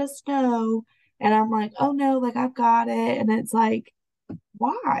 just let us know. And I'm like, oh no, like I've got it. And it's like,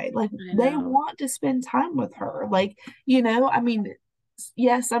 why? Like I they know. want to spend time with her. Like, I mean,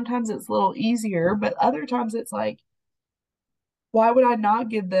 yes, sometimes it's a little easier, but other times it's like, why would I not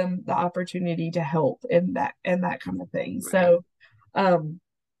give them the opportunity to help in that kind of thing? Right. Um,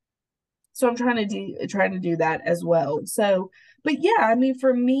 so I'm trying to do that as well. So, but yeah, I mean,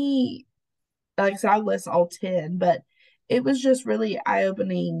 for me, like I said, I'll list all 10, but it was just really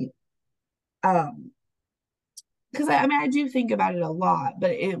eye-opening. Um, because I mean, I do think about it a lot,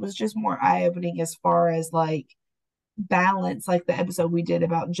 but it was just more eye-opening as far as like balance, like the episode we did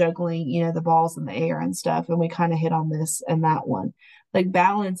about juggling, the balls in the air and stuff, and we kind of hit on this and that one. Like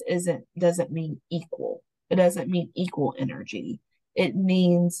balance doesn't mean equal. It doesn't mean equal energy. It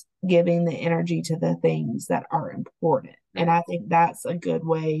means giving the energy to the things that are important. And Right. I think that's a good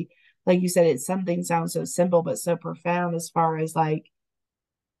way. Like you said, it's something sounds so simple but so profound as far as like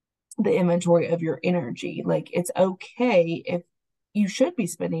the inventory of your energy. Like it's okay if you should be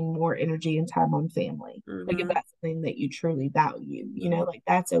spending more energy and time on family. Like if Mm-hmm. that's something that you truly value, Mm-hmm. like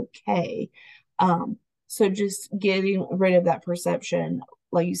that's okay. Um, so just getting rid of that perception,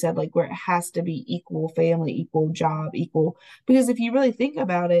 like you said, like where it has to be equal family, equal job, equal, because if you really think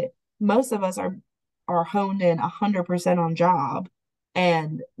about it, most of us are honed in 100% on job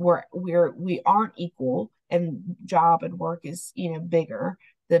and we aren't equal and job and work is, bigger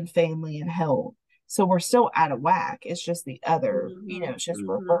than family and health. So we're still out of whack. It's just the other, Mm-hmm. it's just Mm-hmm.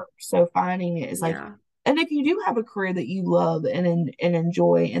 reverse. So finding it is like, Yeah. and if you do have a career that you love and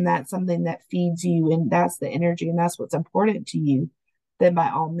enjoy, and that's something that feeds you, and that's the energy, and that's what's important to you, then by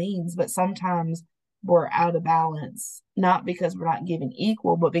all means. But sometimes we're out of balance, not because we're not giving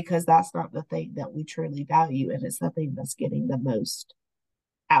equal, but because that's not the thing that we truly value, and it's the thing that's getting the most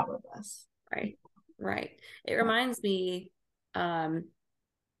out of us. Right. Right. It reminds me, um,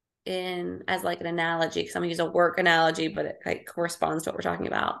 in as like an analogy, because I'm gonna use a work analogy, but it like corresponds to what we're talking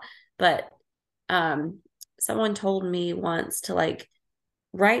about. But um someone told me once to like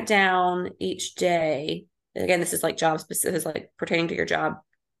write down each day. Again, this is like job specific, this is like pertaining to your job.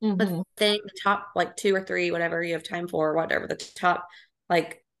 The Mm-hmm. thing, the top like two or three, whatever you have time for, whatever the top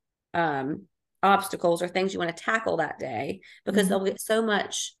like um obstacles or things you want to tackle that day, because Mm-hmm. they'll get so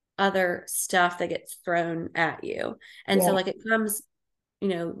much other stuff that gets thrown at you. And so Yeah. like it comes,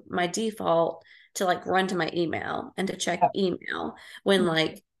 my default to like run to my email and to check Yeah. email when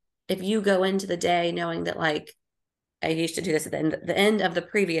like if you go into the day knowing that like I used to do this at the end of the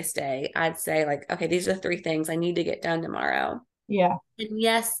previous day, I'd say like, okay, these are the three things I need to get done tomorrow. Yeah. And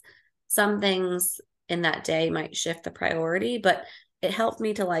yes, some things in that day might shift the priority, but it helped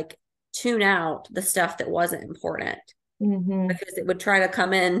me to like tune out the stuff that wasn't important Mm-hmm. because it would try to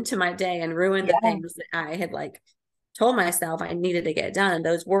come into my day and ruin the Yeah. things that I had like told myself I needed to get done.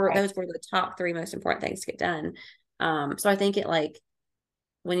 Those were Right. those were the top three most important things to get done. So I think it like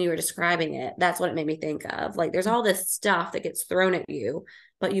when you were describing it, that's what it made me think of. Like there's all this stuff that gets thrown at you,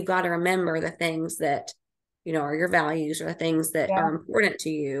 but you've got to remember the things that, are your values or the things that Yeah. are important to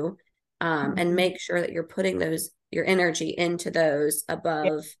you. And Mm-hmm. make sure that you're putting your energy into those Yeah.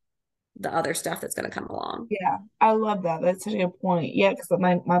 above the other stuff that's going to come along. Yeah. I love that. That's such a good point. Yeah, because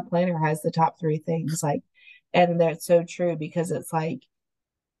my planner has the top three things, like, and that's so true because it's like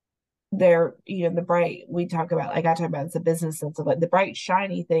they're, the bright we talk about, like I talk about, it's a business sense of like the bright,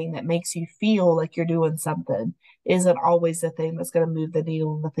 shiny thing that makes you feel like you're doing something isn't always the thing that's going to move the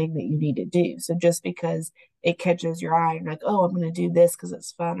needle and the thing that you need to do. So just because it catches your eye and like, oh, I'm going to do this because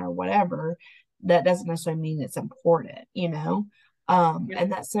it's fun or whatever, that doesn't necessarily mean it's important. Yep.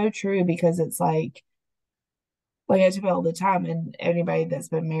 And that's so true because it's like I tell people all the time, and anybody that's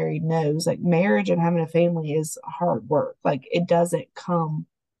been married knows, like marriage and having a family is hard work. Like it doesn't come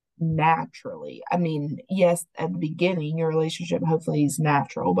naturally. I mean, yes, at the beginning, your relationship hopefully is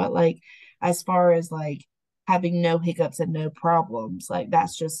natural, but like as far as like having no hiccups and no problems, like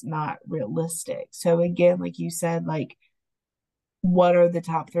that's just not realistic. So again, like you said, like what are the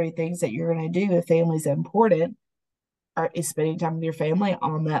top three things that you're going to do if family's important? Is spending time with your family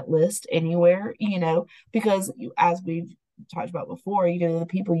on that list anywhere, because as we've talked about before, the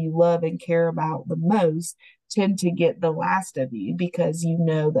people you love and care about the most tend to get the last of you because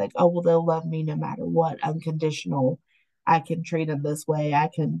that, oh, well, they'll love me no matter what, unconditional. I can treat them this way. I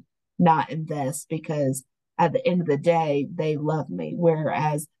can not invest because at the end of the day, they love me.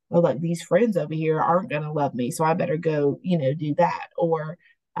 Whereas, oh, like these friends over here aren't going to love me. So I better go, do that. Or,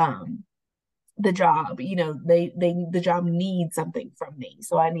 the job, the job needs something from me.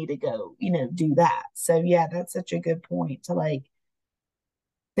 So I need to go, do that. So yeah, that's such a good point to like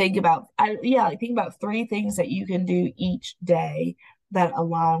think about three things that you can do each day that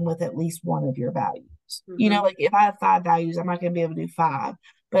align with at least one of your values. Mm-hmm. Like if I have five values, I'm not going to be able to do five,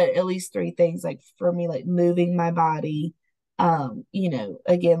 but at least three things. Like for me, like moving my body,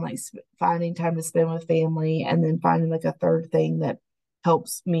 again, like finding time to spend with family, and then finding like a third thing that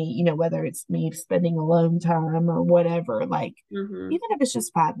helps me, whether it's me spending alone time or whatever, like Mm-hmm. even if it's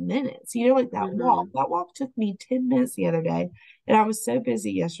just 5 minutes, like that walk. Mm-hmm. That walk took me 10 minutes the other day. And I was so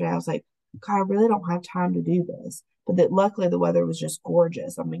busy yesterday. I was like, God, I really don't have time to do this. But that luckily the weather was just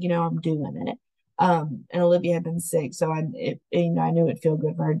gorgeous. I'm like, I'm doing it. And Olivia had been sick, so I knew it'd feel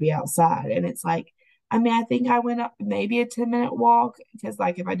good for her to be outside. And it's like, I mean, I think I went up maybe a 10-minute walk because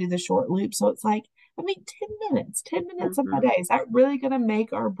like if I do the short loop, so it's like, 10 minutes of my Mm-hmm. day. Is that really gonna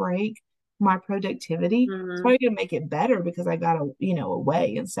make or break my productivity? It's Mm-hmm. probably gonna make it better because I got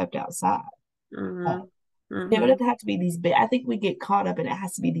away and stepped outside. Uh, Mm-hmm. yeah, but it Mm-hmm. doesn't have to be these big. I think we get caught up and it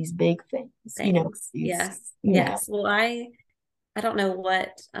has to be these big things, Things. these, Yes. Yes. Well, I don't know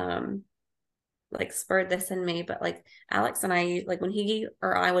what like spurred this in me, but like Alex and I, like when he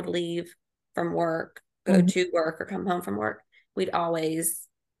or I would leave from work, go Mhm. to work or come home from work, we'd always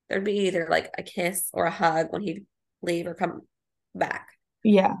there'd be either like a kiss or a hug when he'd leave or come back.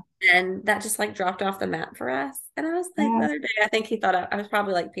 Yeah. And that just like dropped off the map for us. And I was like the Yeah. other day, I think he thought I was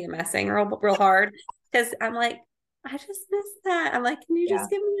probably like PMSing real hard because I'm like, I just missed that. I'm like, can you Yeah. just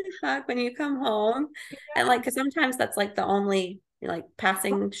give me a hug when you come home? And like, because sometimes that's like the only like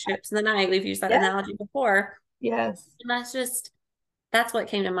passing ships in the night. We've used that Yeah. analogy before. Yes. And that's what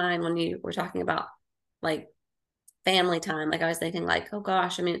came to mind when you were talking about like family time. Like I was thinking like, oh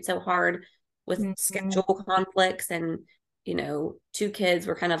gosh, I mean, it's so hard with Mhm. schedule conflicts and two kids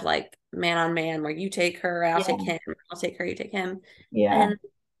were kind of like man on man where you take her, I'll Yeah. take him, I'll take her, you take him. Yeah. And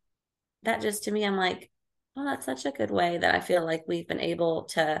that just to me, I'm like, oh, that's such a good way that I feel like we've been able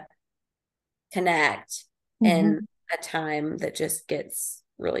to connect in Mhm. a time that just gets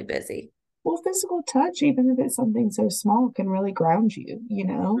really busy. Well, physical touch, even if it's something so small, can really ground you.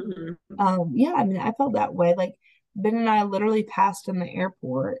 Mm-hmm. Yeah, I mean, I felt that way. Like Ben and I literally passed in the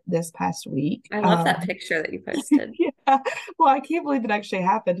airport this past week. I love that picture that you posted. Yeah. Well, I can't believe it actually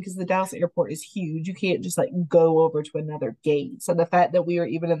happened because the Dallas airport is huge. You can't just like go over to another gate. So the fact that we were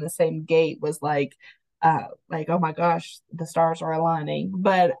even in the same gate was like, oh my gosh, the stars are aligning.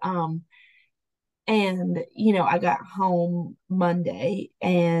 But and I got home Monday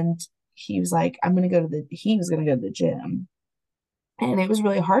and he was gonna go to the gym. And it was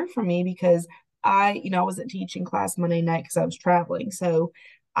really hard for me because I wasn't teaching class Monday night because I was traveling. So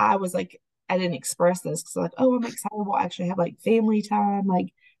I was like, I didn't express this because like, oh, I'm excited. We'll actually have like family time like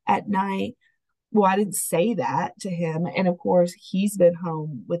at night. Well, I didn't say that to him. And of course, he's been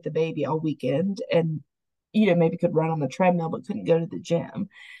home with the baby all weekend and, maybe could run on the treadmill, but couldn't go to the gym.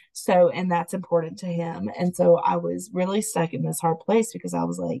 So, and that's important to him. And so I was really stuck in this hard place because I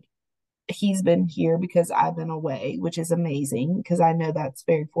was like, he's been here because I've been away, which is amazing because I know that's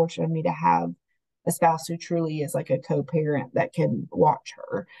very fortunate of me to have a spouse who truly is like a co-parent that can watch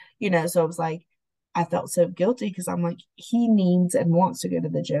her. So it was like I felt so guilty because I'm like, he needs and wants to go to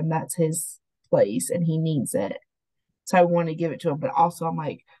the gym. That's his place and he needs it. So I want to give it to him. But also I'm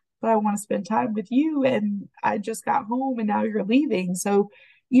like, but I want to spend time with you and I just got home and now you're leaving. So,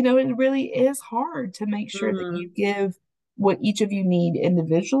 it really is hard to make sure that you Mm, give what each of you need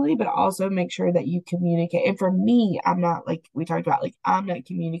individually, but also make sure that you communicate. And for me, I'm not like we talked about, like I'm not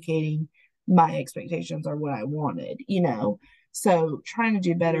communicating my expectations or what I wanted. So trying to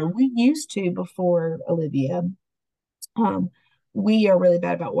do better. mm, We used to before Olivia. Um, we are really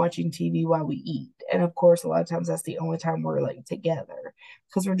bad about watching TV while we eat. And of course, a lot of times that's the only time we're like together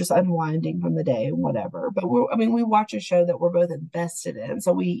because we're just unwinding from the day and whatever. But we watch a show that we're both invested in.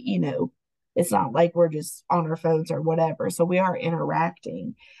 So it's not like we're just on our phones or whatever. So we are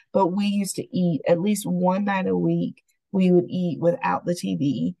interacting. But we used to eat at least one night a week. We would eat without the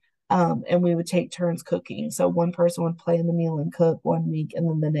TV. And we would take turns cooking. So one person would plan the meal and cook one week, and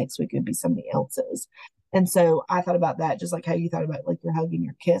then the next week it would be somebody else's. And so I thought about that, just like how you thought about like your hug and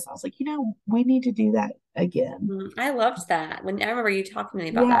your kiss. I was like, we need to do that again. I loved that. When I remember you talking to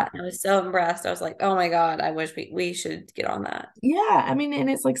me about Yeah. that, I was so impressed. I was like, oh my God, I wish we should get on that. Yeah. I mean, and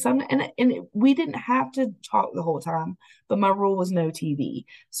it's like we didn't have to talk the whole time, but my rule was no TV.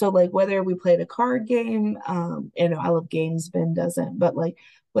 So like whether we played a card game, I love games, Ben doesn't, but like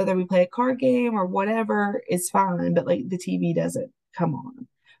whether we play a card game or whatever, it's fine. But like the TV doesn't come on.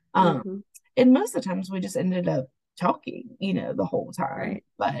 Um, Hmm. and most of the times we just ended up talking, the whole time.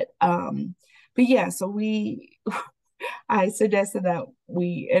 Right. But yeah, so I suggested that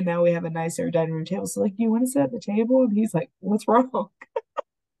and now we have a nicer dining room table. So like, do you want to sit at the table? And he's like, what's wrong? I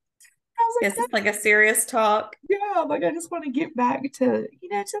was like, Yes, it's like a serious talk. yeah, like I just want to get back to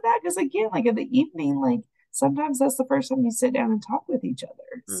that. Because again, like in the evening, like sometimes that's the first time you sit down and talk with each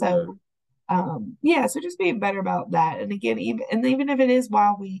other. So Hmm. yeah, so just being better about that. And again, even if it is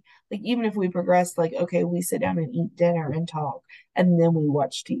while we like even if we progress, like okay, we sit down and eat dinner and talk and then we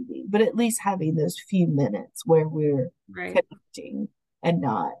watch TV, but at least having those few minutes where we're Right. connecting and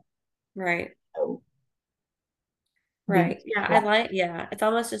not Right. you know, being Right. Yeah, distracted. yeah, it's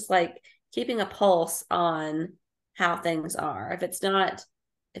almost just like keeping a pulse on how things are.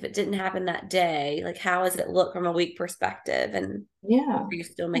 If it didn't happen that day, like how does it look from a week perspective? And Yeah. are you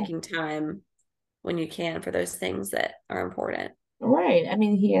still Yeah. making time when you can for those things that are important? Right. I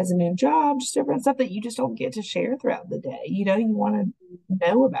mean, he has a new job, just different stuff that you just don't get to share throughout the day. You want to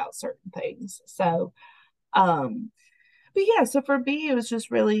know about certain things. So, um, but yeah, so for me, it was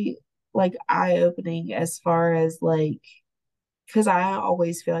just really like eye-opening as far as like, because I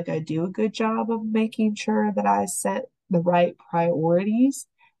always feel like I do a good job of making sure that I set the right priorities,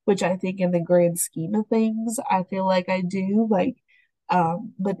 which I think in the grand scheme of things, I feel like I do. Like,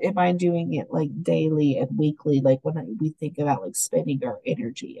 but am I doing it like daily and weekly? Like we think about like spending our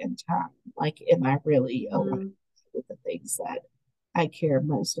energy and time, like, am I really aligned Mm-hmm. with the things that I care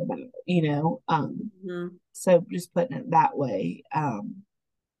most about, you know? Mm-hmm. So just putting it that way,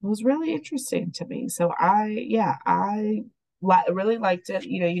 was really interesting to me. So yeah, really liked it.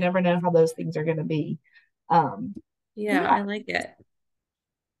 You never know how those things are going to be. Um, Yeah, yeah. I like it.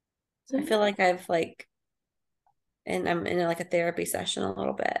 So I feel yeah, like and I'm in like a therapy session a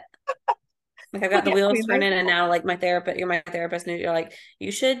little bit. Like I've well, got the yeah. I wheels mean, that's turning, and now like you're my therapist, and you're like,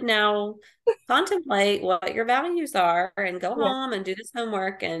 you should now contemplate what your values are and go yeah, home and do this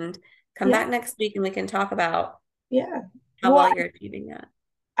homework and come yeah, back next week and we can talk about yeah. how Well, well you're achieving that.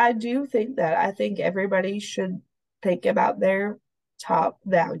 I do think that I think everybody should think about their top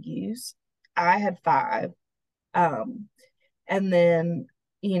values. I had five, um, and then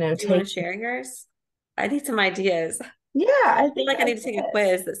Do you want take to share yours? I need some ideas. yeah. I I feel think like I I need to take a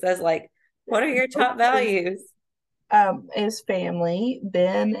quiz that says like, what are your top did. values? Is family,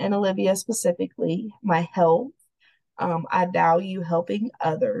 Ben and Olivia specifically, my health. I value helping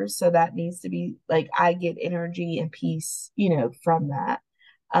others. So that needs to be like I get energy and peace, from that.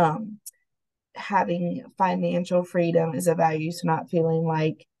 Um, Having financial freedom is a value. So not feeling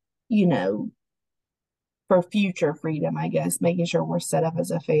like, you know, for future freedom, I guess, making sure we're set up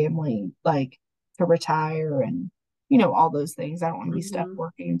as a family, like to retire and, all those things. I don't want to be stuck Hmm.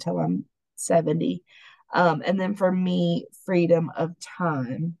 working until I'm 70. And then for me, freedom of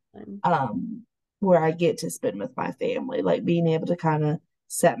time, um, where I get to spend with my family, like being able to kind of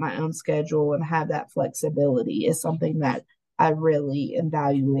set my own schedule and have that flexibility is something that I really am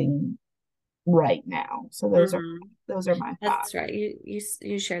valuing right now. So Hmm. those are my five. That's right.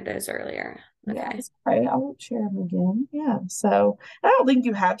 You shared those earlier. Yeah, Okay. it's right. I'll share them again. Yeah. So I don't think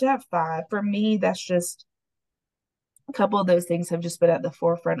you have to have five. For me, that's just a couple of those things have just been at the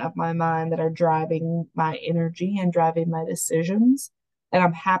forefront of my mind that are driving my energy and driving my decisions. And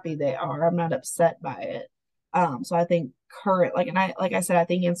I'm happy they are. I'm not upset by it. So I think like I said, I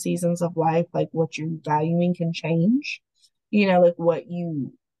think in seasons of life, like what you're valuing can change.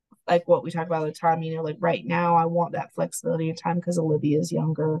 Like what we talk about all the time, like right now I want that flexibility of time because Olivia's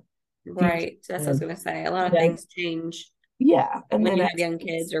younger. Future, Right. That's what I was going to say. A lot you of know, things change yeah. And when then you have young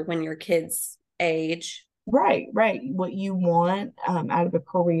kids or when your kids age. right. What you want out of a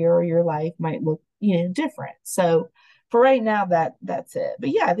career or your life might look, different. So for right now, that's it. But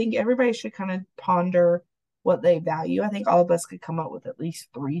yeah, I think everybody should kind of ponder what they value. I think all of us could come up with at least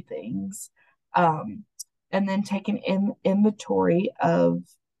three things. Um, and then take an inventory of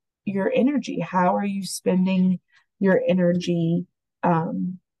your energy. How are you spending your energy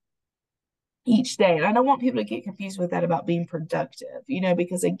each day? And I don't want people to get confused with that about being productive,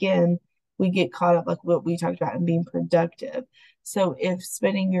 because again, we get caught up like what we talked about in being productive. So if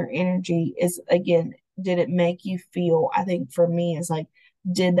spending your energy is again, did it make you feel? I think for me, is like,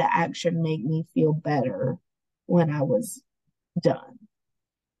 did the action make me feel better when I was done?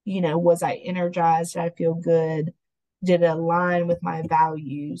 Was I energized? Did I feel good? Did it align with my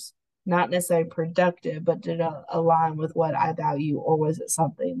values? Not necessarily productive, but did it align with what I value? Or was it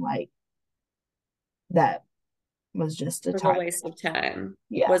something like that was just a Was a time? waste of time.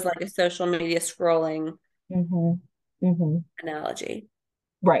 Yeah. Was like a social media scrolling Mm-hmm. Mm-hmm. analogy.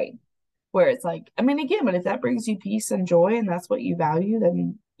 Right. Where it's like, I mean, again, but if that brings you peace and joy and that's what you value,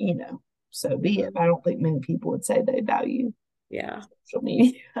 then, so be it. Mm-hmm. But I don't think many people would say they value Yeah. social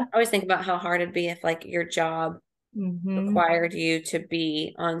media. I always think about how hard it'd be if like your job Mm-hmm. required you to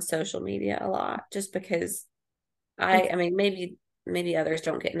be on social media a lot, just because I mean, maybe others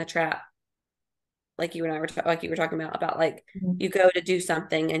don't get in the trap like you and I were like you were talking about like you go to do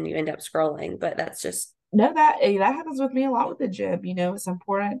something and you end up scrolling, but that's just No, that happens with me a lot with the gym. It's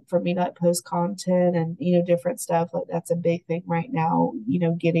important for me to like post content and different stuff. Like that's a big thing right now.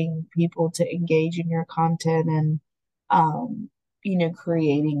 Getting people to engage in your content and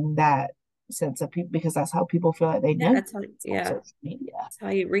creating that sense of people because that's how people feel like they yeah, know you that's how on yeah, social media. that's how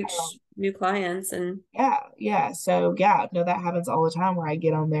you Um, reach new clients and yeah, yeah. So yeah, no, that happens all the time where I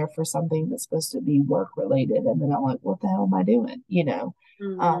get on there for something that's supposed to be work related, and then I'm like, what the hell am I doing?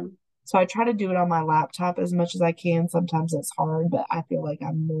 mm-hmm. So I try to do it on my laptop as much as I can. Sometimes it's hard, but I feel like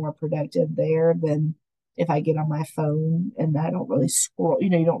I'm more productive there than if I get on my phone and I don't really scroll. You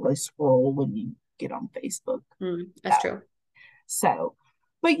don't really scroll when you get on Facebook. That's true. So,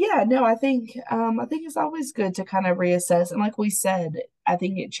 but yeah, no, I think it's always good to kind of reassess. And like we said, I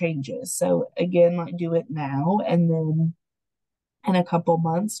think it changes. So again, like do it now and then in a couple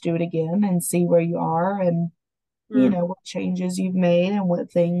months do it again and see where you are and Mm. what changes you've made and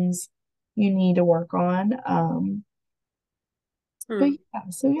what things you need to work on. But Mm. yeah,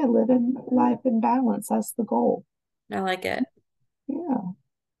 so yeah, living life in balance, that's the goal. I like it. Yeah.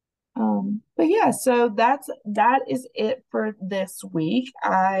 But yeah, so that is it for this week.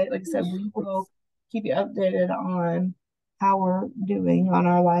 Like I said, we will keep you updated on how we're doing on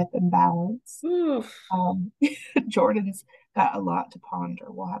our life and balance. Oof. Um, Jordan's got a lot to ponder.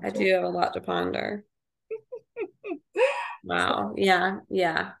 We'll have I to. do have a lot to ponder. So, Wow. Yeah.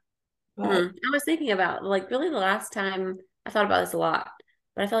 Yeah. but I was thinking about like really the last time I thought about this a lot,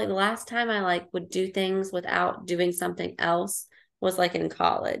 but I felt like the last time I like would do things without doing something else was like in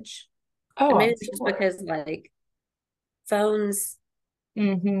college. oh, And maybe I'm it's just sure. because like phones,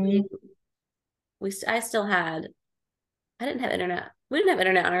 Mm-hmm. I still had, I didn't have internet. We didn't have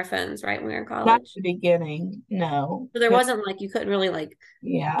internet on our phones, right? When we were in Not college. the beginning, no. So there wasn't like, you couldn't really like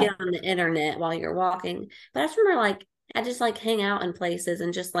Yeah, get on the internet while you're walking. But I just remember like, I just like hang out in places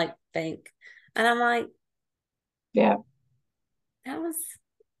and just like think. And I'm like, yeah. that was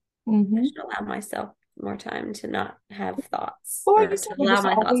I Mm-hmm. should allow myself more time to not have thoughts Well, like you or said, to we're allow just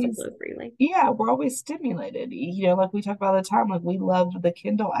my thoughts to always, flow freely. yeah, we're always stimulated. Like we talk about all the time, like we love the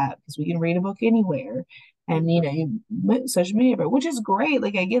Kindle app because we can read a book anywhere. And, Mhm. social media, but which is great.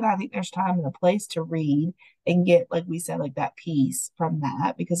 Like, again, I think there's time and a place to read and get, like we said, like that peace from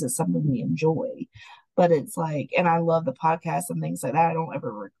that because it's something we enjoy. But it's like, and I love the podcast and things like that. I don't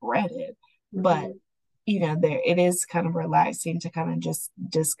ever regret it. But, Mhm. there it is kind of relaxing to kind of just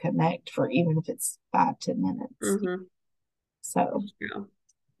disconnect for even if it's 5-10 minutes. Mhm. So, That's true.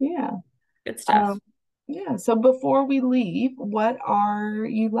 yeah. Good stuff. Um, yeah. So before we leave, what are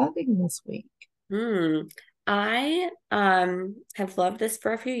you loving this week? Hmm. I have loved this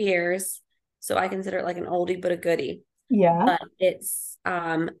for a few years, so I consider it like an oldie but a goodie. Yeah. But it's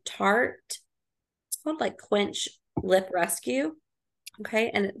Tarte. It's called like Quench Lip Rescue.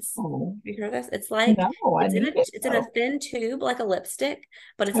 Okay, and it's Oh, you hear this? It's like no, I need it it's in a though. thin tube like a lipstick,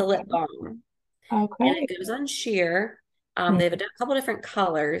 but it's a lip Okay. balm. And Okay. it goes on sheer. Hmm. They have a couple different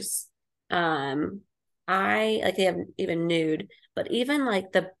colors. Um, I like they have even nude, but even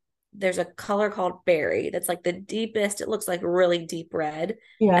like there's a color called berry that's like the deepest. It looks like really deep red, and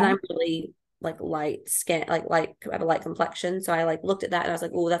Yeah. I'm really like light skin, like light. I have a light complexion, so I like looked at that and I was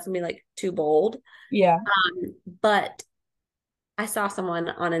like, oh, that's gonna be like too bold. Yeah. But I saw someone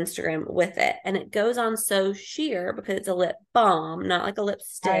on Instagram with it, and it goes on so sheer because it's a lip balm, not like a Right.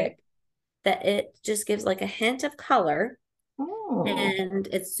 lipstick, that it just gives like a hint of color Oh. and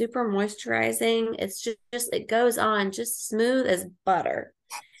it's super moisturizing. It's just it goes on just smooth as butter.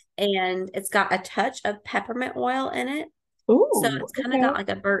 And it's got a touch of peppermint oil in it. So Ooh. it's kind of got Okay. like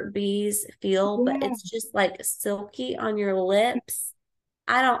a Burt's Bees feel, but Yeah. it's just like silky on your lips.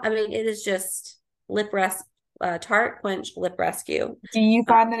 I mean, it is just lip rest, Tarte Quench Lip Rescue. Do you Uh,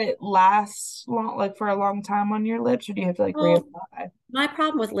 find that it lasts long, like for a long time on your lips, or do you have to like well, reapply? my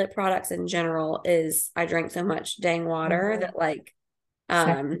problem with lip products in general is I drink so much dang water Mhm. that like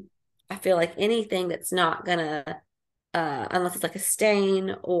Same. I feel like anything that's not gonna, unless it's like a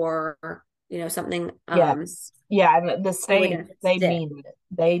stain or, something, Yes. Yeah, and the really stain, gonna they stick. mean it.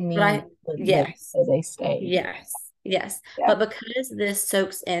 They But mean when they yes, say they stay. yes. Yeah. But because this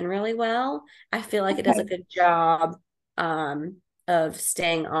soaks in really well, I feel like it does a Okay. good job, of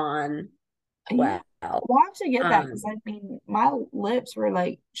staying on Yeah. well. Well, I have to get that because Um, I mean, my lips were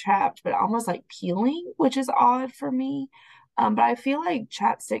like chapped, but almost like peeling, which is odd for me. But I feel like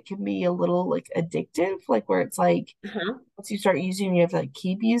chapstick can be a little like addictive, like where it's like uh-huh. once you start using, you have to like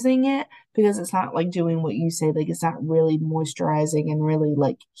keep using it because it's not like doing what you say, like it's not really moisturizing and really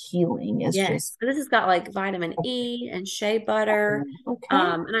like healing. It's just Yes. So this has got like vitamin E and shea butter. okay.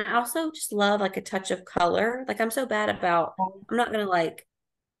 And I also just love like a touch of color. Like I'm so bad about, I'm not gonna like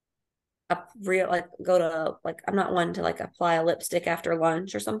a real like go to like I'm not one to like apply a lipstick after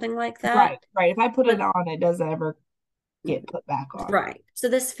lunch or something like that. Right, right. If I put it But on, it doesn't ever get put back on. right. So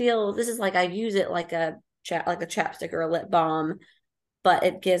this is like I use it like a chapstick or a lip balm, but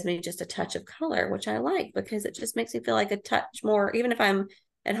it gives me just a touch of color, which I like because it just makes me feel like a touch more, even if I'm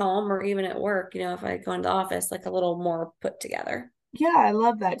at home or even at work, if I go into the office, like a little more put together. Yeah, I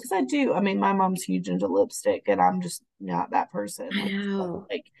love that because I do. I mean, my mom's huge into lipstick, and I'm just not that person. I So, know.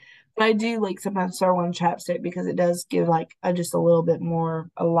 like, but I do like sometimes throw on chapstick because it does give like just a little bit more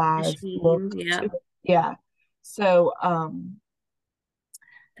A alive look sheen. to Yeah. it. Yeah. So,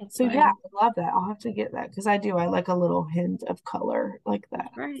 That's so yeah, fun. I love that. I'll have to get that because I do. I like a little hint of color like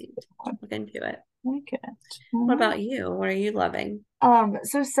that. Right. I Look into it. like it. What All right. about you? What are you loving?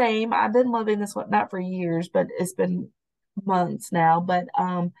 So same. I've been loving this one not for years, but it's been months now. But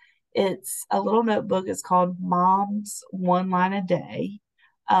it's a little notebook. It's called Mom's One Line a Day.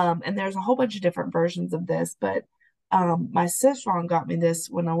 And there's a whole bunch of different versions of this, but my sister-in-law got me this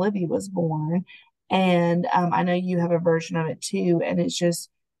when Olivia was born, and I know you have a version of it too. And it's just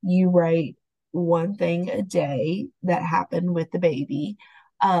you write one thing a day that happened with the baby.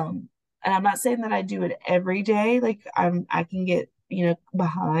 Um, and I'm not saying that I do it every day. Like I can get,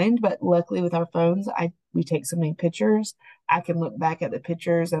 behind, but luckily with our phones, I we take so many pictures. I can look back at the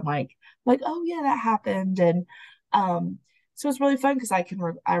pictures and like, oh yeah, that happened. And um so it's really fun because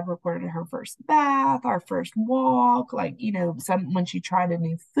I recorded her first bath, our first walk, like, some when she tried a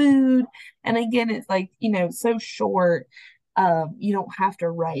new food. And again, it's like, so short. You don't have to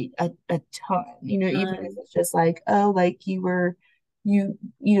write a ton, even if it's just like, oh, like we're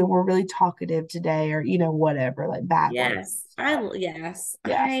really talkative today, or whatever, like background Yes. stuff. Yes.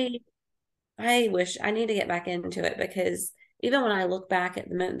 Yeah. I wish I need to get back into it because even when I look back at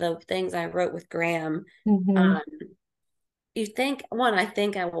the things I wrote with Graham, Hmm. um, I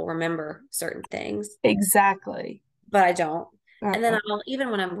think I will remember certain things, Exactly. but I don't. And then Uh-uh. even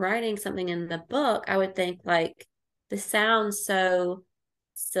when I'm writing something in the book, I would think like this sounds so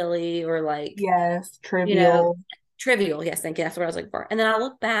silly or like, Yes, you know, trivial. trivial. Yes, thank you. That's what I was looking for. And then I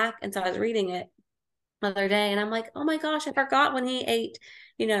look back, and so I was reading it the other day, and I'm like, oh my gosh, I forgot when he ate,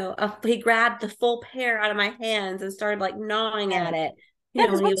 he grabbed the full pear out of my hands and started like gnawing Yes. at it, Yeah,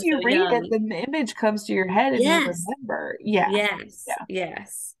 because when he once was so you read it, young. then the image comes to your head and you Yes, remember. Yeah. yes, Yeah.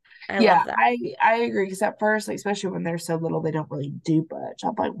 yes. I Yeah, love that. I agree. Because at first, like, especially when they're so little, they don't really do much.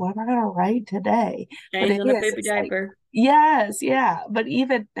 I'm like, what am I gonna write today? But it Changing a is. poopy It's like, diaper. yes, yeah. But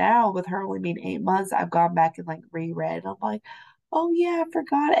even now, with her only being 8 months, I've gone back and like reread. I'm like, oh yeah, I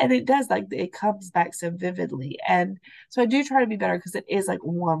forgot. And it does, like, it comes back so vividly. And so I do try to be better because it is like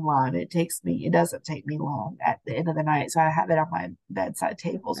one line. It doesn't take me long at the end of the night. So I have it on my bedside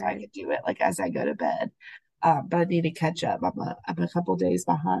table so I Okay. can do it like as I go to bed. But I need to catch up. I'm a couple days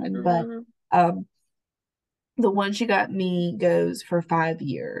behind, but Mhm. um, the one she got me goes for 5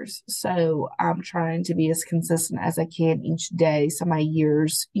 years. So I'm trying to be as consistent as I can each day so my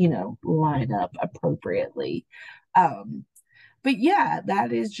years, line up appropriately. Um, but yeah,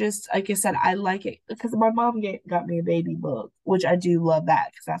 that is just like I said, I like it because my mom got me a baby book, which I do love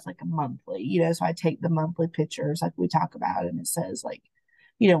that because that's like a monthly, so I take the monthly pictures like we talk about, and it says like,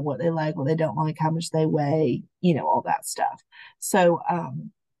 what they like, what they don't like, how much they weigh, all that stuff. So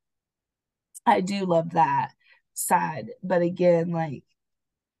I do love that side. But again, like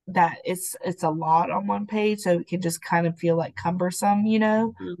that it's a lot on one page, so it can just kind of feel like cumbersome,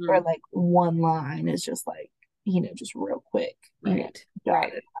 where Mhm. like one line is just like, just real quick, Right. jot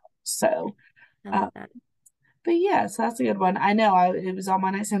Right. it out. So I uh, love that. but yeah, so that's a good one. I know it was on my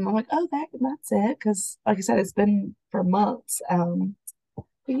nightstand. I'm like, oh, that's it. Because like I said, it's been for months.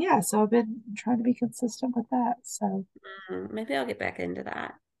 But yeah, so I've been trying to be consistent with that. So Maybe I'll get back into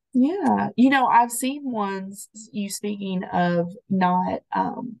that. yeah, I've seen ones, you speaking of not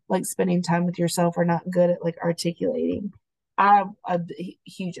like spending time with yourself or not good at like articulating. I'm a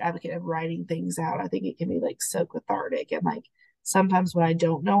huge advocate of writing things out. I think it can be like so cathartic. And like sometimes when I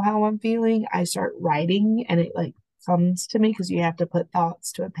don't know how I'm feeling, I start writing and it like comes to me because you have to put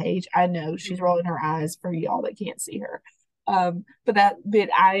thoughts to a page. I know she's rolling her eyes for y'all that can't see her. But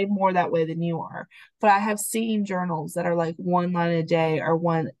I'm more that way than you are. But I have seen journals that are like one line a day or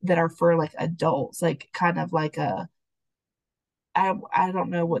one that are for like adults, like kind of like a I don't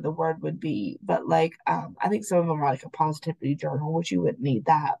know what the word would be, but like I think some of them are like a positivity journal, which you wouldn't need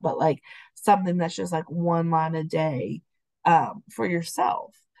that, but like something that's just like one line a day for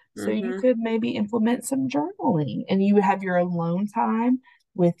yourself. So you Mm-hmm. could maybe implement some journaling and you would have your alone time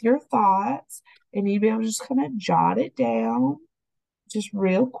with your thoughts and you'd be able to just kind of jot it down just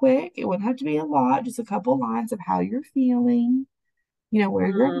real quick. It wouldn't have to be a lot, just a couple lines of how you're feeling, where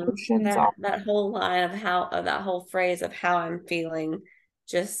your emotions are. That whole line of that whole phrase of how I'm feeling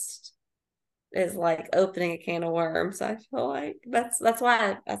just is like opening a can of worms. I feel like that's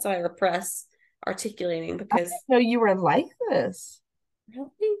why I repress articulating I because didn't know you were like this.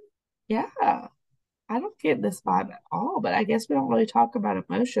 really Yeah. I don't get this vibe at all, but I guess we don't really talk about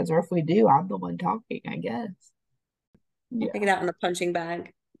emotions, or if we do, I'm the one talking, I guess. take Yeah. it out in the punching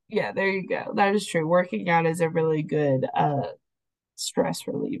bag. Yeah, there you go. That is true. Working out is a really good stress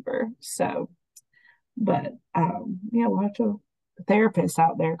reliever. So, but yeah, we'll have to therapist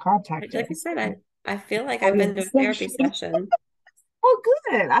out there contact Like I us. said, I feel like I've been to a therapy Session. session. Oh,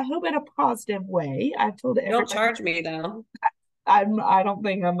 good. I hope in a positive way. I told Don't everybody charge me though. I don't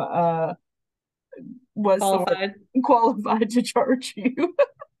think I'm what's the word Qualified. qualified to charge you.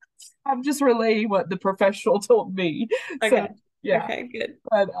 I'm just relaying what the professional told me. So Okay. yeah, Okay, good.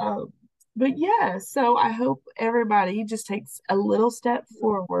 but um, but yeah. So I hope everybody just takes a little step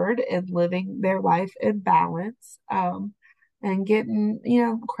forward in living their life in balance, and getting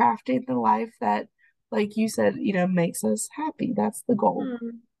crafting the life that, like you said, makes us happy. That's the goal.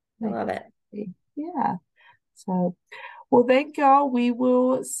 I Make love us it. happy. Yeah. So well, thank y'all. We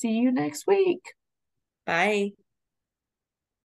will see you next week. Bye.